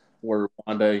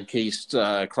Wanda encased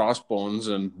Crossbones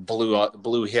and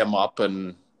blew him up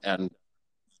and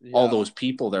all those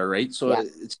people there, right? So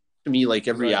it's to me like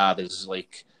every ad is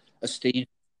like a stage.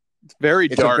 It's very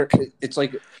dark. It's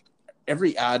like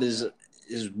every ad is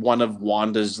one of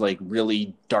Wanda's like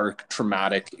really dark,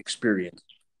 traumatic experience.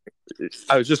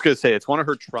 I was just going to say it's one of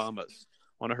her traumas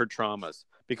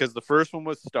because the first one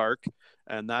was Stark,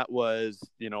 and that was,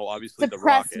 obviously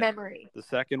suppressed the Rocket. Memory. The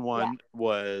second one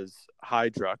was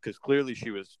Hydra, because clearly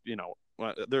she was,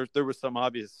 there was some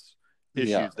obvious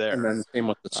issues there. And then same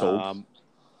with the soap.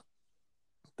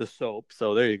 The soap.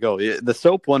 So there you go. The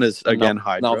soap one is again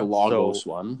Hydra. Now the Lagos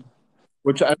one.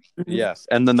 Yes,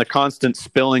 and then the constant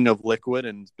spilling of liquid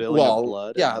and spilling of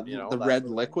blood. Yeah, and, the red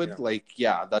liquid,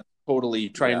 that's totally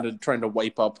trying to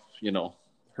wipe up,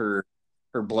 her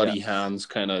bloody hands.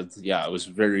 Kind of, it was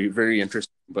very, very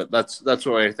interesting. But that's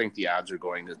why I think the ads are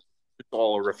going. It's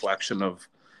all a reflection of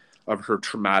her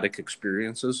traumatic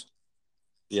experiences.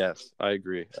 Yes, I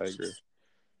agree.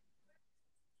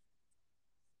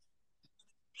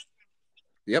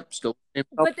 Yep, still same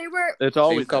But they were. It's same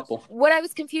always couple. What I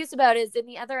was confused about is in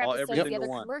the other every episodes, the single other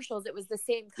one. commercials, it was the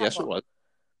same couple. Yes, it was.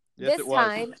 Yes, This it was.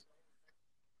 time,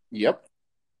 Yep.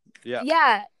 Yeah.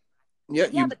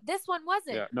 Yeah. But this one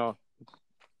wasn't. Yeah. No.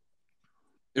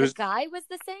 The guy was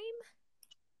the same.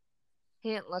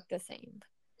 He didn't look the same.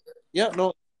 Yeah.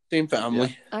 No. Same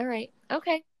family. Yeah. All right.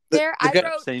 Okay. The There, I guy,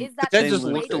 wrote. same, Is that the the guy just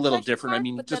same looked a face? little different. I Mark?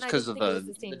 mean, But just then I because didn't of think it was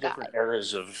the the same different guy.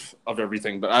 eras of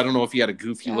everything. But I don't know if he had a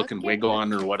goofy looking wig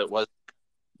on or what it was.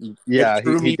 Yeah, it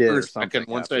threw he me did for or a second.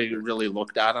 something. Once I really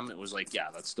looked at him, it was like, yeah,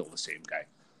 that's still the same guy.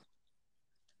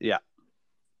 Yeah.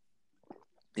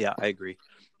 Yeah, I agree.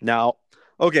 Now,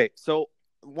 okay, so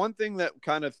one thing that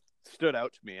kind of stood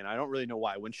out to me, and I don't really know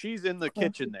why, when she's in the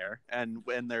kitchen there and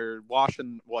when they're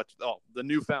washing the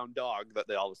newfound dog that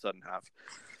they all of a sudden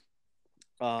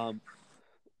have,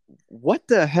 what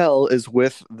the hell is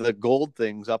with the gold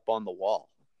things up on the wall?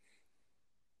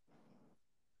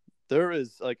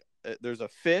 There's a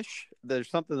fish, there's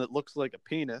something that looks like a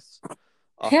penis,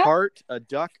 a heart, a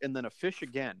duck, and then a fish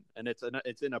again, and it's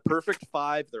in a perfect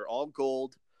 5. They're all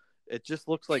gold. It just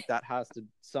looks like that has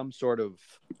some sort of.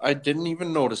 I didn't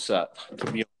even notice that.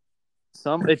 To be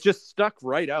it just stuck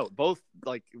right out. Both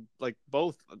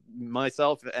both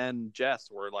myself and Jess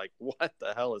were like, "What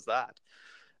the hell is that?"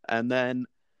 And then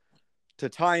to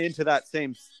tie into that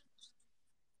same.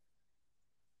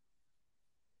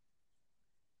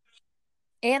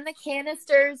 And the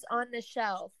canisters on the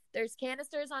shelf. There's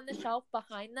canisters on the shelf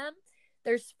behind them.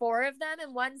 There's 4 of them,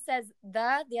 and one says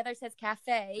the other says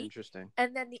cafe. Interesting.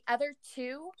 And then the other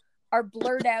 2 are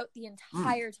blurred out the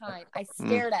entire time. I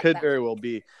stared at them. Could very well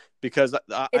be, because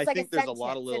I think there's a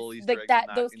lot of little Easter eggs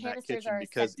in those that canisters kitchen, are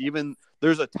because even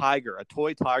there's a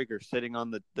toy tiger sitting on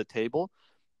the table,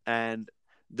 and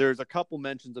there's a couple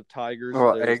mentions of tigers.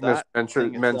 well, There's Agnes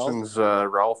that mentions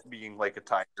Ralph being like a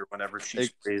tiger whenever she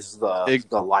sprays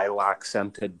the lilac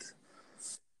scented.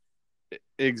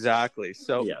 Exactly.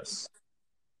 So yes.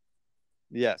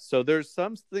 Yeah, so there's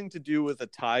something to do with a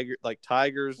tiger, like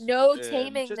tigers. No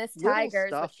taming this tiger.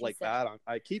 Stuff like said. That.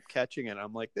 I keep catching it.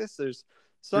 I'm like, there's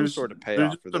some sort of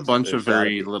payoff for this. There's a bunch of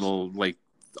very little, like,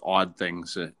 odd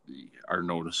things that are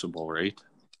noticeable, right?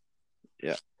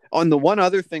 Yeah. And the one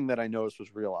other thing that I noticed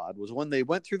was real odd was when they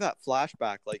went through that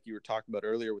flashback, like you were talking about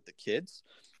earlier with the kids.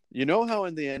 You know how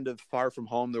in the end of Far From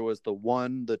Home there was the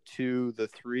 1, the 2, the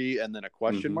 3, and then a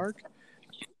question mark?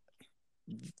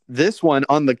 This one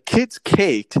on the kid's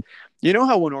cake, you know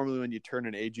how normally when you turn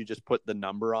an age, you just put the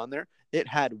number on there? It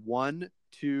had 1,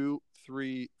 2,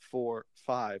 3, 4,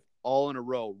 5 all in a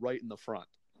row right in the front.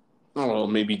 Oh, well,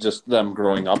 maybe just them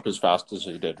growing up as fast as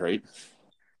they did, right?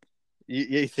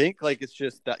 You think like it's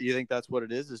just that? You think that's what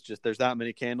it is? It's just there's that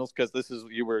many candles because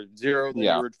you were 0, then you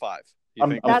were at 5.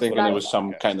 I'm thinking it was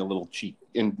some kind of little cheek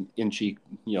in cheek,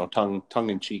 tongue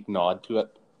in cheek nod to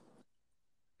it.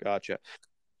 Gotcha.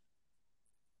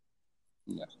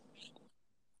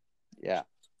 Yeah.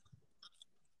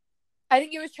 I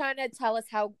think he was trying to tell us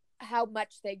how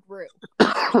much they grew,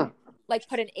 like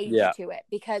put an age to it,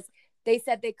 because they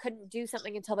said they couldn't do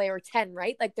something until they were 10,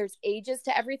 right? Like there's ages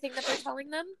to everything that they're telling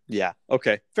them. Yeah.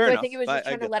 Okay. Fair enough. I think it was just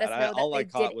trying to let us know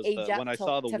that they did age up. When I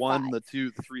saw the 1, the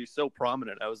 2, the 3 so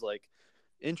prominent, I was like,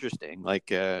 interesting. Like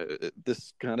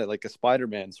this kind of like a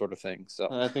Spider-Man sort of thing. So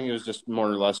I think it was just more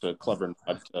or less a clever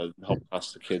nod to help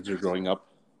us, the kids who are growing up.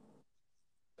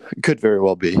 Could very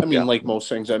well be. I mean, like most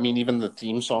things. I mean, even the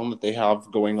theme song that they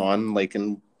have going on, like,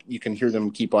 and you can hear them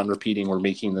keep on repeating, "We're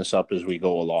making this up as we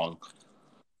go along."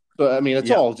 So, I mean, it's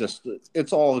all just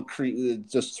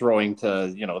throwing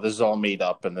to, this is all made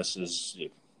up, and this is,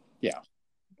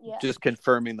 just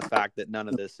confirming the fact that none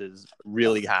of this is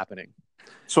really happening.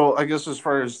 So, I guess as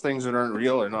far as things that aren't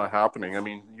real or not happening, I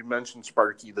mean, you mentioned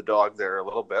Sparky the dog there a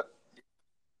little bit.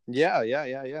 Yeah.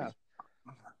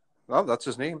 Well, that's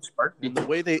his name, Sparky. And the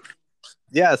way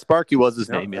Sparky was his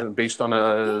name, yeah. Based on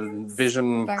a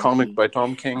Vision comic by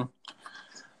Tom King.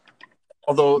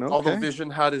 Although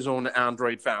Vision had his own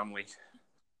android family,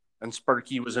 and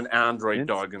Sparky was an android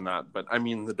dog in that. But I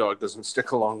mean, the dog doesn't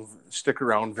stick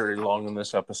around very long in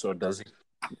this episode, does he?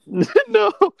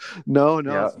 No,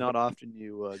 it's not often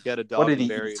you get a dog. What did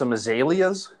he eat? Some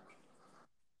azaleas?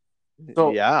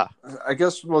 So, yeah, I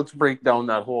guess let's break down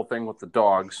that whole thing with the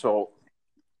dog. So,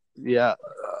 yeah.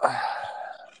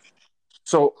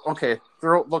 Okay,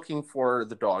 they're out looking for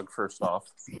the dog first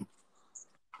off.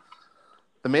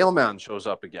 The mailman shows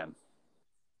up again.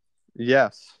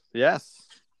 Yes. Yeah.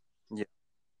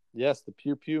 Yes, the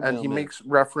pew pew And mailman. he makes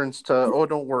reference to, "Oh,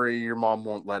 don't worry, your mom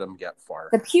won't let him get far."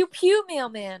 The pew pew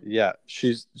mailman. Yeah,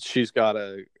 she's got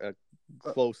a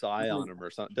close eye on him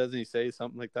or something. Doesn't he say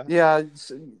something like that? Yeah,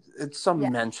 it's some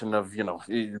mention of, your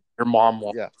mom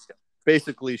won't. Yeah.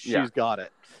 Basically, she's got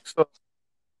it. So,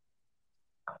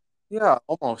 yeah,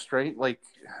 almost, right? Like,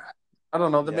 I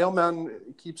don't know. The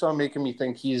mailman keeps on making me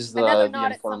think he's the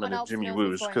informant of Jimmy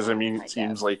Woo's. Because, I mean, it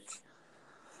seems like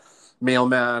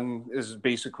mailman is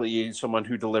basically someone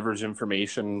who delivers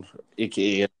information,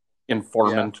 a.k.a.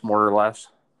 informant, more or less.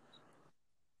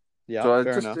 Yeah, so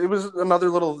fair enough. It was another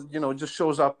little, just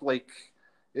shows up like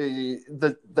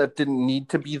that didn't need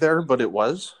to be there, but it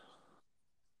was.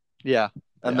 Yeah.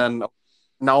 And then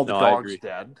now the dog's agree.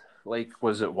 dead. Like,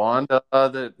 was it Wanda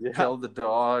that killed the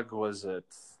dog? Was it...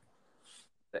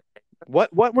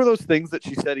 What were those things that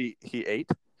she said he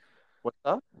ate? What's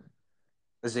that?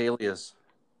 Azaleas.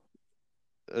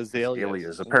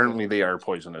 Azaleas. Apparently they are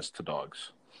poisonous to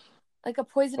dogs. Like a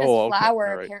poisonous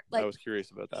flower. Right. Like, I was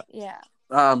curious about that. Yeah.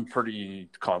 I'm pretty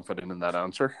confident in that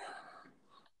answer.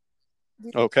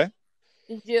 Okay.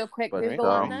 Did you do a quick Google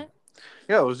on that?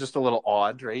 Yeah, it was just a little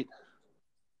odd, right?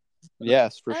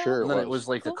 Yes, for sure. And then it was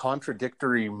like a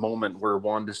contradictory moment where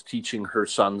Wanda's teaching her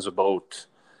sons about,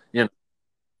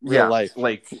 real life.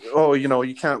 Like, oh,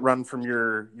 you can't run from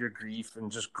your grief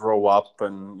and just grow up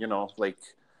and, like...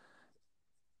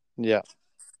 Yeah.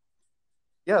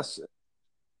 Yes.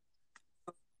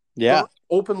 Yeah.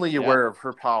 Openly aware of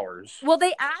her powers. Well,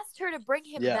 they asked her to bring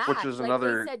him back. Which is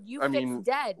another... They said, you fixed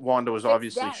dead. Wanda was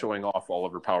obviously showing off all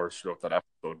of her powers throughout that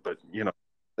episode, but,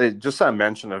 just that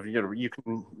mention of, you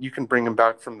can bring him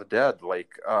back from the dead.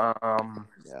 Like,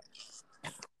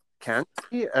 can't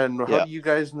he? And how do you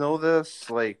guys know this?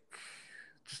 Like,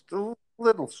 just a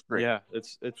little straight. Yeah,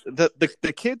 it's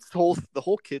the kids the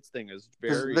whole kids thing is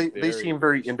very they seem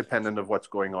very independent of what's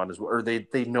going on as well, or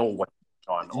they know what's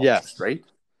going on. Yes, right.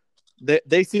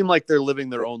 They seem like they're living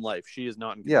their own life. She is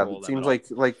not in control. Yeah, it seems like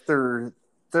they're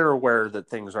aware that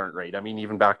things aren't right. I mean,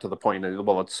 even back to the point of,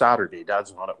 well, it's Saturday.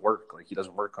 Dad's not at work. Like, he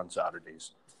doesn't work on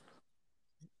Saturdays.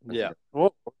 Yeah.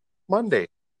 Well, Monday.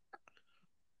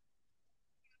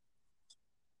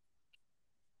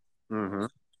 Mm-hmm.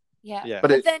 Yeah.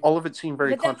 But all of it seemed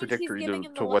very contradictory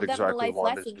to what exactly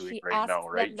Wanda's doing right now,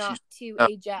 right? Not to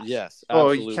age up. Yes.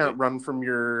 Oh, you can't run from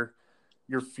your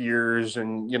fears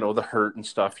and, the hurt and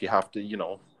stuff. You have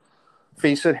to,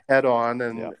 face it head on.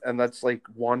 And that's like,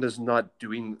 Wanda's not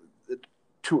doing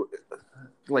to,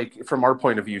 like, from our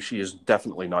point of view, she is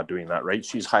definitely not doing that, right?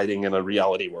 She's hiding in a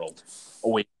reality world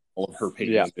away from all of her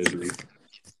pain and misery.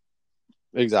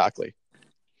 Exactly.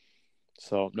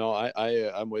 So no,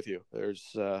 I'm with you. There's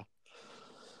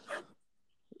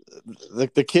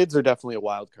the kids are definitely a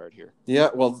wild card here. Yeah,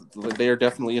 well, they are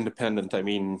definitely independent. I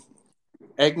mean,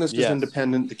 Agnes is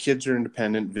independent. The kids are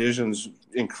independent. Vision's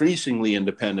increasingly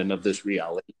independent of this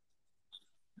reality.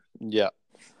 Yeah,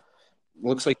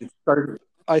 looks like it started.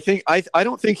 I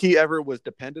don't think he ever was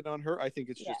dependent on her. I think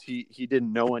it's just he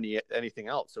didn't know anything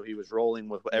else, so he was rolling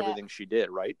with everything she did,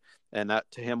 right? And that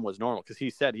to him was normal because he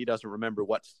said he doesn't remember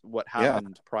what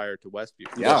happened prior to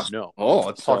Westview. No. Oh,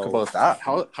 let's talk about that.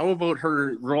 How about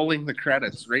her rolling the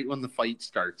credits right when the fight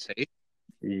starts? Hey.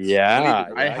 Yeah,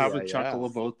 I have a chuckle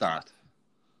about that.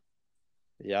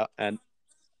 Yeah, and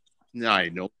I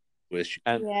know.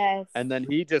 And then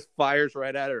he just fires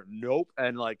right at her. Nope.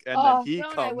 And then he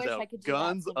comes out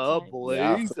guns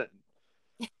a-blazing.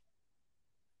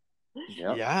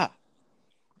 Yeah.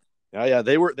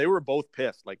 They were both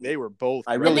pissed. Like, they were both.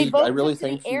 I really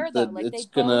think that it's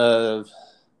gonna.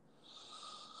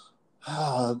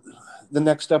 The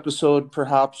next episode,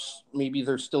 perhaps, maybe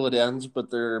they're still at ends,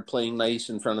 but they're playing nice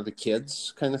in front of the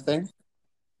kids, kind of thing.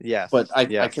 Yes. But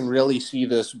I can really see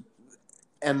this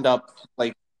end up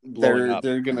like.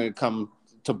 They're gonna come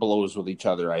to blows with each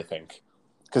other, I think,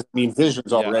 because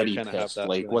Vision's already pissed.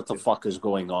 Like, what the fuck is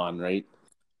going on, right?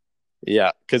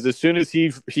 Yeah, because as soon as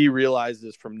he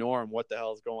realizes from Norm what the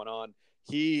hell is going on,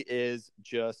 he is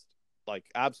just like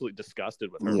absolutely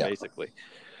disgusted with her, basically.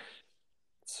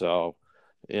 So,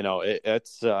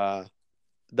 it's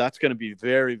that's going to be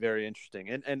very, very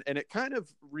interesting, and it kind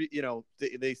of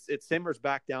it simmers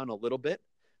back down a little bit.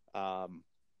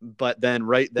 But then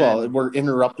we're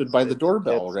interrupted by the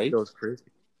doorbell, right? Goes crazy.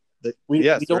 We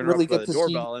don't really get to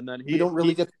see. And then we don't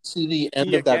really get to see the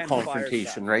end of that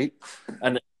confrontation, right?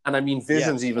 And I mean,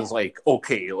 Vision's like,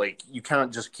 okay, like, you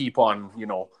can't just keep on,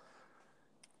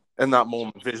 In that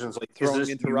moment, Vision's like, throwing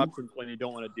interruptions when you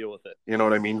don't want to deal with it. You know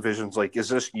what I mean? Vision's like, is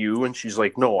this you? And she's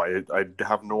like, no, I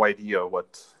have no idea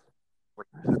what.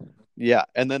 Yeah,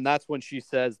 and then that's when she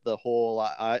says the whole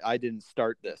I didn't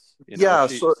start this.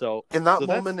 So in that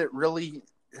moment, it really,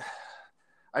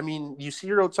 I mean, you see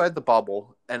her outside the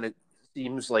bubble, and it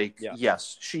seems like,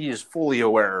 yes, she is fully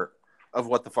aware of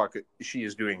what the fuck she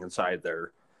is doing inside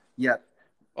there. Yet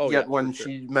when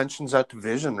she mentions that to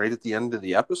Vision right at the end of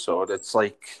the episode, it's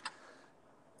like,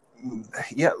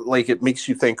 like it makes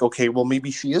you think, okay, well,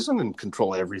 maybe she isn't in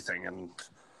control of everything. And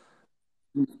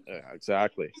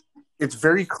exactly. It's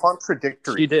very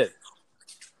contradictory. She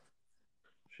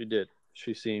did.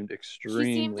 She seemed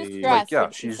extremely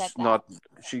distressed. She's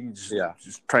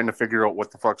just trying to figure out what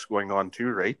the fuck's going on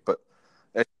too, right? But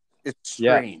it's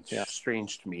strange,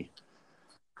 strange to me.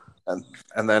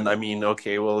 And then, I mean,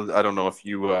 okay, well, I don't know if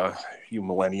you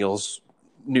millennials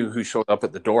knew who showed up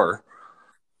at the door.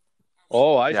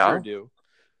 Oh, I sure do.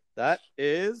 That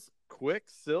is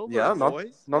Quicksilver,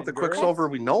 boys. Not the Quicksilver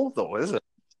we know, though, is it?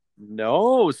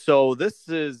 No, so this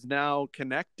is now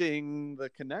connecting the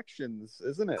connections,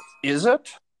 isn't it? Is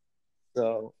it?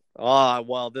 So,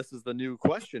 well, this is the new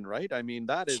question, right? I mean,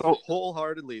 that is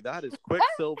wholeheartedly, that is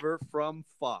Quicksilver from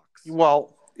Fox.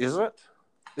 Well, is it?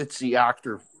 It's the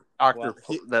actor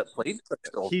that played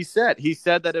Quicksilver. He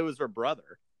said that it was her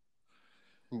brother.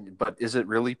 But is it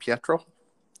really Pietro?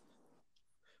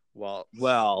 Well.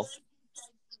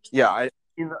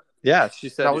 Yeah, she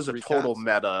said that was a total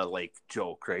meta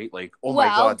joke, right? Like, oh my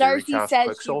god, Darcy said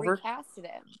Quicksilver? she recasted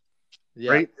him.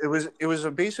 Yeah. Right? It was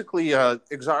basically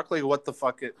exactly what the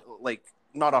fuck it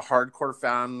not a hardcore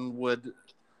fan would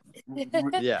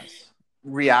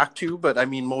react to, but I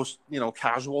mean most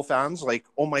casual fans like,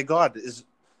 oh my god,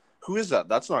 who is that?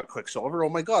 That's not Quicksilver. Oh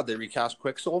my god, they recast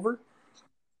Quicksilver.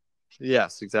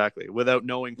 Yes, exactly. Without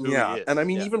knowing who he is. And I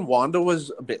mean, even Wanda was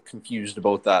a bit confused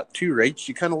about that too, right?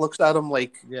 She kind of looks at him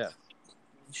like,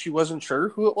 she wasn't sure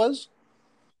who it was.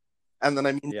 And then,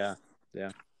 I mean,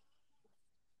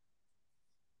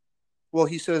 well,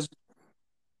 he says,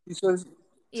 he says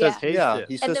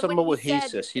something about with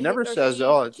Jesus. He never says,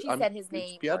 she said his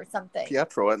name or something.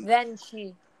 Pietro. And then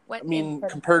she went. I mean,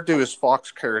 compared to his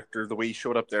Fox character, the way he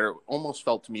showed up there almost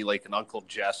felt to me like an Uncle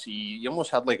Jesse. He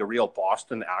almost had like a real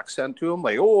Boston accent to him.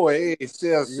 Like, oh, hey,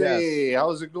 sis, hey,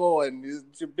 how's it going?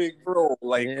 It's your big bro.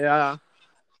 Like, yeah,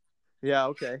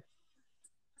 okay.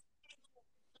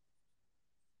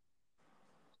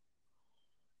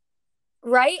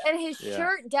 Right, and his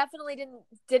shirt definitely didn't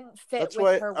fit. That's with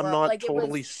why her I'm world. not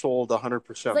totally sold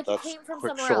 100%. Like that's came from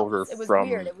Quicksilver It was from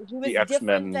weird. He was the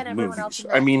X-Men than everyone else movies.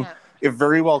 in that I mean, town. it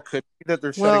very well could be that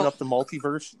they're setting up the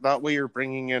multiverse that way, or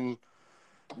bringing in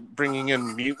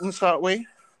mutants that way.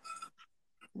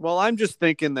 Well, I'm just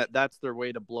thinking that that's their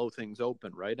way to blow things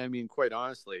open, right? I mean, quite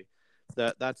honestly,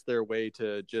 that's their way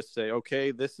to just say,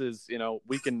 okay, this is,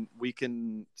 we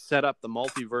can set up the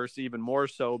multiverse even more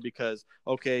so because,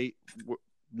 okay,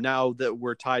 now that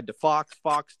we're tied to Fox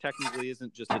technically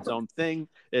isn't just its own thing.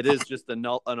 It is just an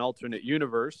alternate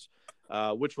universe,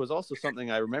 which was also something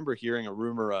I remember hearing a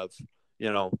rumor of,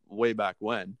 way back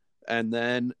when. And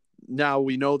then now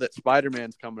we know that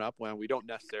Spider-Man's coming up when we don't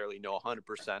necessarily know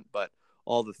 100%, but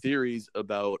all the theories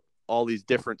about all these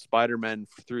different Spider-Men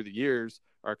through the years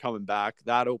are coming back.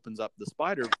 That opens up the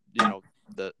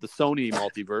the Sony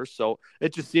multiverse. So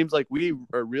it just seems like we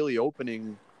are really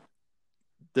opening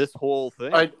this whole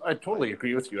thing. I totally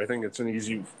agree with you. I think it's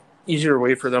an easier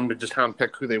way for them to just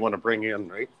handpick who they want to bring in,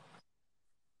 right?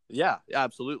 Yeah,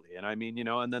 absolutely. And I mean,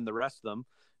 and then the rest of them,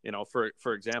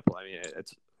 for example, I mean,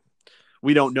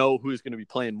 we don't know who's going to be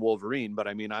playing Wolverine, but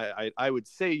I mean, I would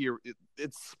say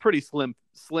it's pretty slim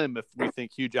if we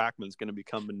think Hugh Jackman's going to be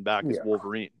coming back as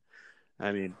Wolverine.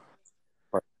 I mean,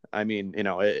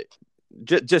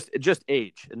 just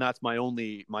age, and that's my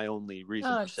only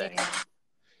reason for saying.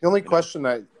 The only question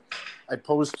I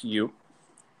pose to you,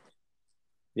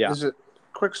 is it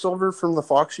Quicksilver from the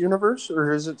Fox universe,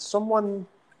 or is it someone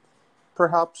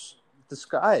perhaps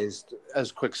disguised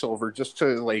as Quicksilver just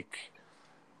to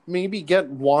maybe get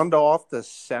Wanda off the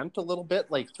scent a little bit,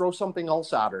 throw something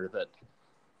else at her that,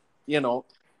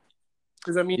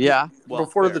 because I mean,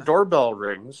 before the doorbell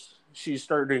rings, she's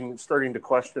starting to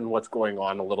question what's going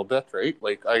on a little bit, right?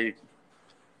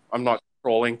 I'm not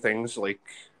controlling things,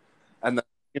 and then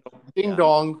ding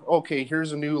dong, okay,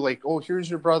 here's a new here's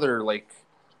your brother,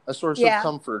 a source of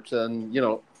comfort, and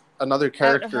another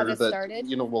character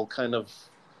that will kind of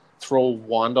throw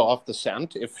Wanda off the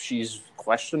scent if she's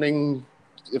questioning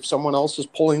if someone else is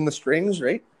pulling the strings,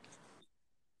 right?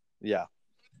 Yeah.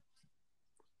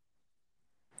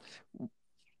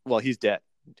 Well, he's dead.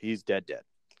 He's dead.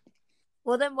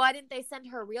 Well, then why didn't they send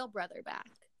her real brother back?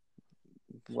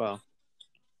 Well,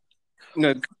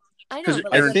 no, I know, Because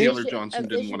but Aaron a Taylor vision- Johnson a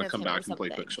didn't vision want to of come him or back and play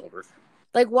something. Quicksilver.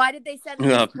 Like, why did they send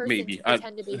this person Maybe. to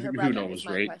pretend to be her Who brother? knows, is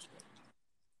my right? question.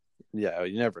 Yeah,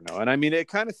 you never know. And I mean, it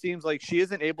kind of seems like she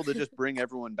isn't able to just bring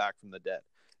everyone back from the dead.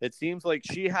 It seems like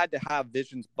she had to have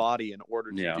Vision's body in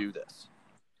order to do this.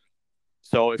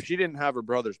 So if she didn't have her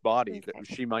brother's body,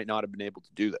 she might not have been able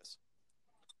to do this.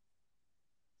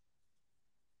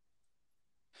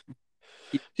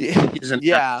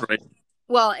 Yeah.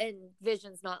 Well, and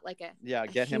Vision's not like a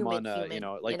get him on a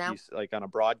human, he's like on a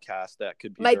broadcast that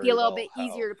could be might be a little bit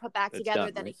easier to put back together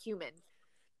done, than right? a human.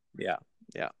 Yeah.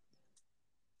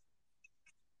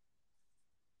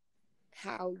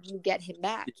 How you get him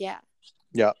back? Yeah.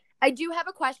 Yeah. I do have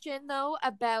a question though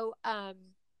about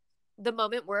the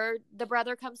moment where the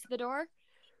brother comes to the door.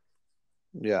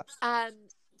 Yeah.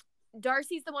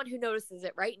 Darcy's the one who notices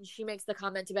it, right? And she makes the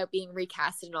comment about being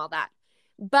recasted and all that.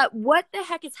 But what the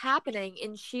heck is happening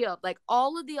in S.H.I.E.L.D.? Like,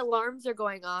 all of the alarms are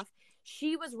going off.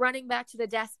 She was running back to the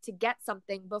desk to get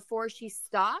something before she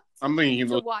stopped. I'm thinking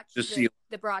to watch the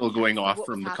broadcast going off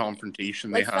from the happening.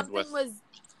 confrontation Like, they had something was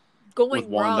going with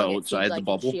Wanda wrong, outside the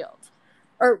bubble. S.H.I.E.L.D.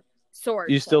 Or Sword.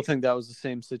 You still think that was the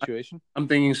same situation? I'm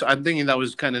thinking that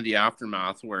was kind of the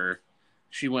aftermath where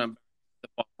she went.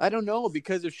 I don't know,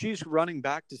 because if she's running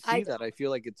back to see that, I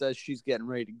feel like it says she's getting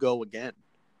ready to go again.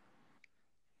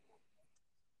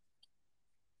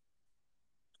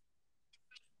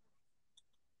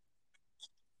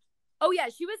 Oh, yeah,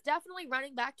 she was definitely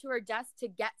running back to her desk to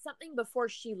get something before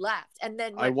she left. And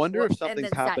then I wonder if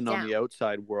something's happened on the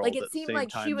outside world. Like, it seemed like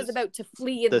she was about to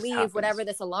flee and leave whatever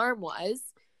this alarm was.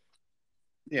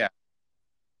 Yeah.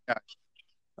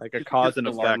 Like a cause and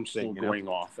effect thing, going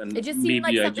off. And it just seemed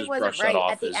like something wasn't right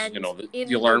at the end.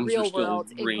 The alarms are still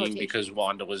ringing because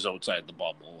Wanda was outside the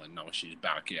bubble and now she's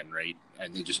back in, right?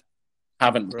 And they just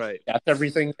haven't got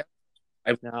everything.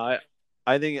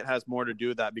 I think it has more to do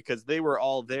with that, because they were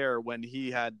all there when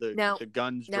he had the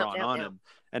guns drawn on him,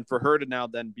 and for her to now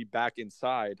then be back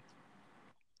inside,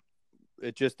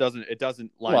 it just doesn't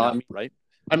line up, right?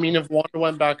 I mean, if Wanda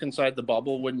went back inside the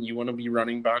bubble, wouldn't you want to be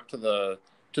running back to the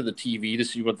TV to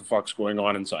see what the fuck's going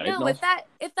on inside? No, if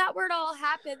that were to all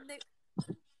happen,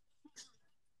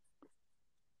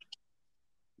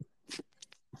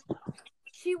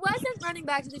 she wasn't running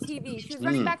back to the TV. She was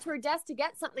running back to her desk to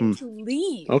get something to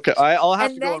leave. Okay, I'll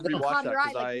have to go and then rewatch that,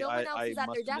 because I no one else was at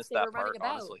their desk. They were running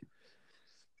about. Honestly.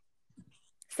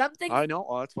 Something. I know.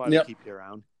 That's why I keep you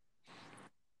around.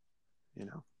 You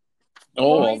know.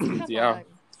 Oh, yeah.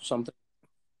 Something.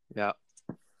 Yeah.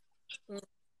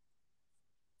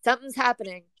 Something's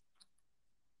happening.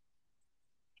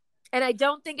 And I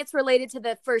don't think it's related to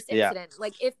the first incident.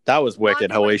 Like, if that was wicked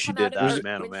how way she did that, when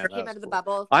man. she came out of the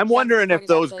bubble, I'm wondering if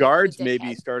those guards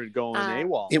maybe started going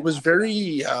AWOL. It was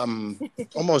very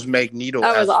almost Magneto.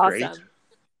 That was awesome. Right?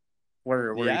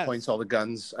 Where he points all the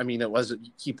guns. I mean,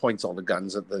 he points all the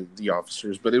guns at the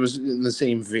officers, but it was in the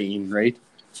same vein, right?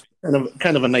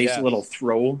 Kind of a nice little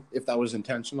throw, if that was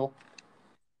intentional.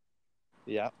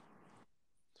 Yeah.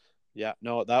 Yeah,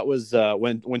 no, that was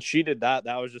when she did that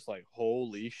was just like,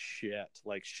 holy shit.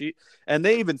 Like, and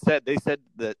they said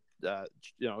that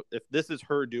if this is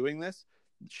her doing this,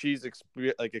 she's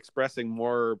expressing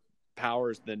more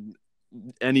powers than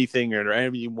anything or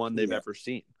anyone they've ever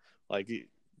seen. Like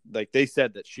they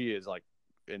said that she is like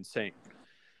insane.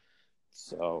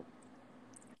 So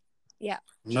yeah.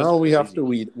 No, we have to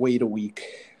wait a week.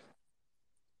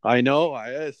 I know.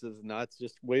 This is nuts.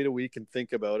 Just wait a week and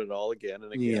think about it all again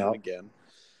and again and again.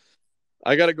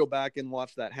 I got to go back and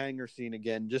watch that hangar scene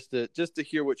again just to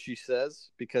hear what she says,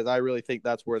 because I really think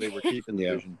that's where they were keeping the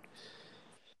Vision.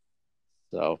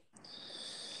 So,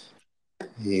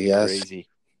 yes. Crazy.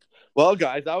 Well,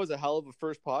 guys, that was a hell of a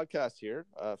first podcast here,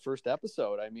 first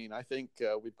episode. I mean, I think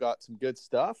we've got some good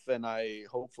stuff, and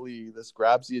hopefully this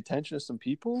grabs the attention of some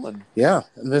people. And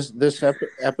this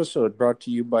episode brought to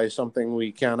you by something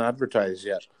we can't advertise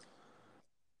yet.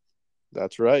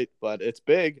 That's right, but it's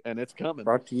big and it's coming.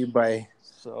 Brought to you by.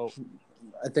 So,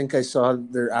 I think I saw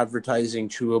they're advertising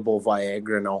chewable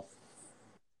Viagra now.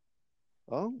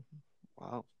 Oh,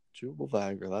 wow, chewable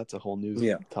Viagra. That's a whole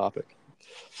new topic.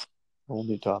 Whole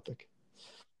new topic.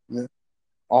 Yeah.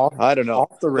 I don't know.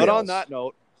 Off the rails. But on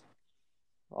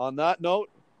that note,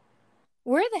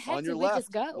 where the heck on did your we left,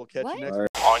 just go? We'll catch you next.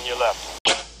 On your left.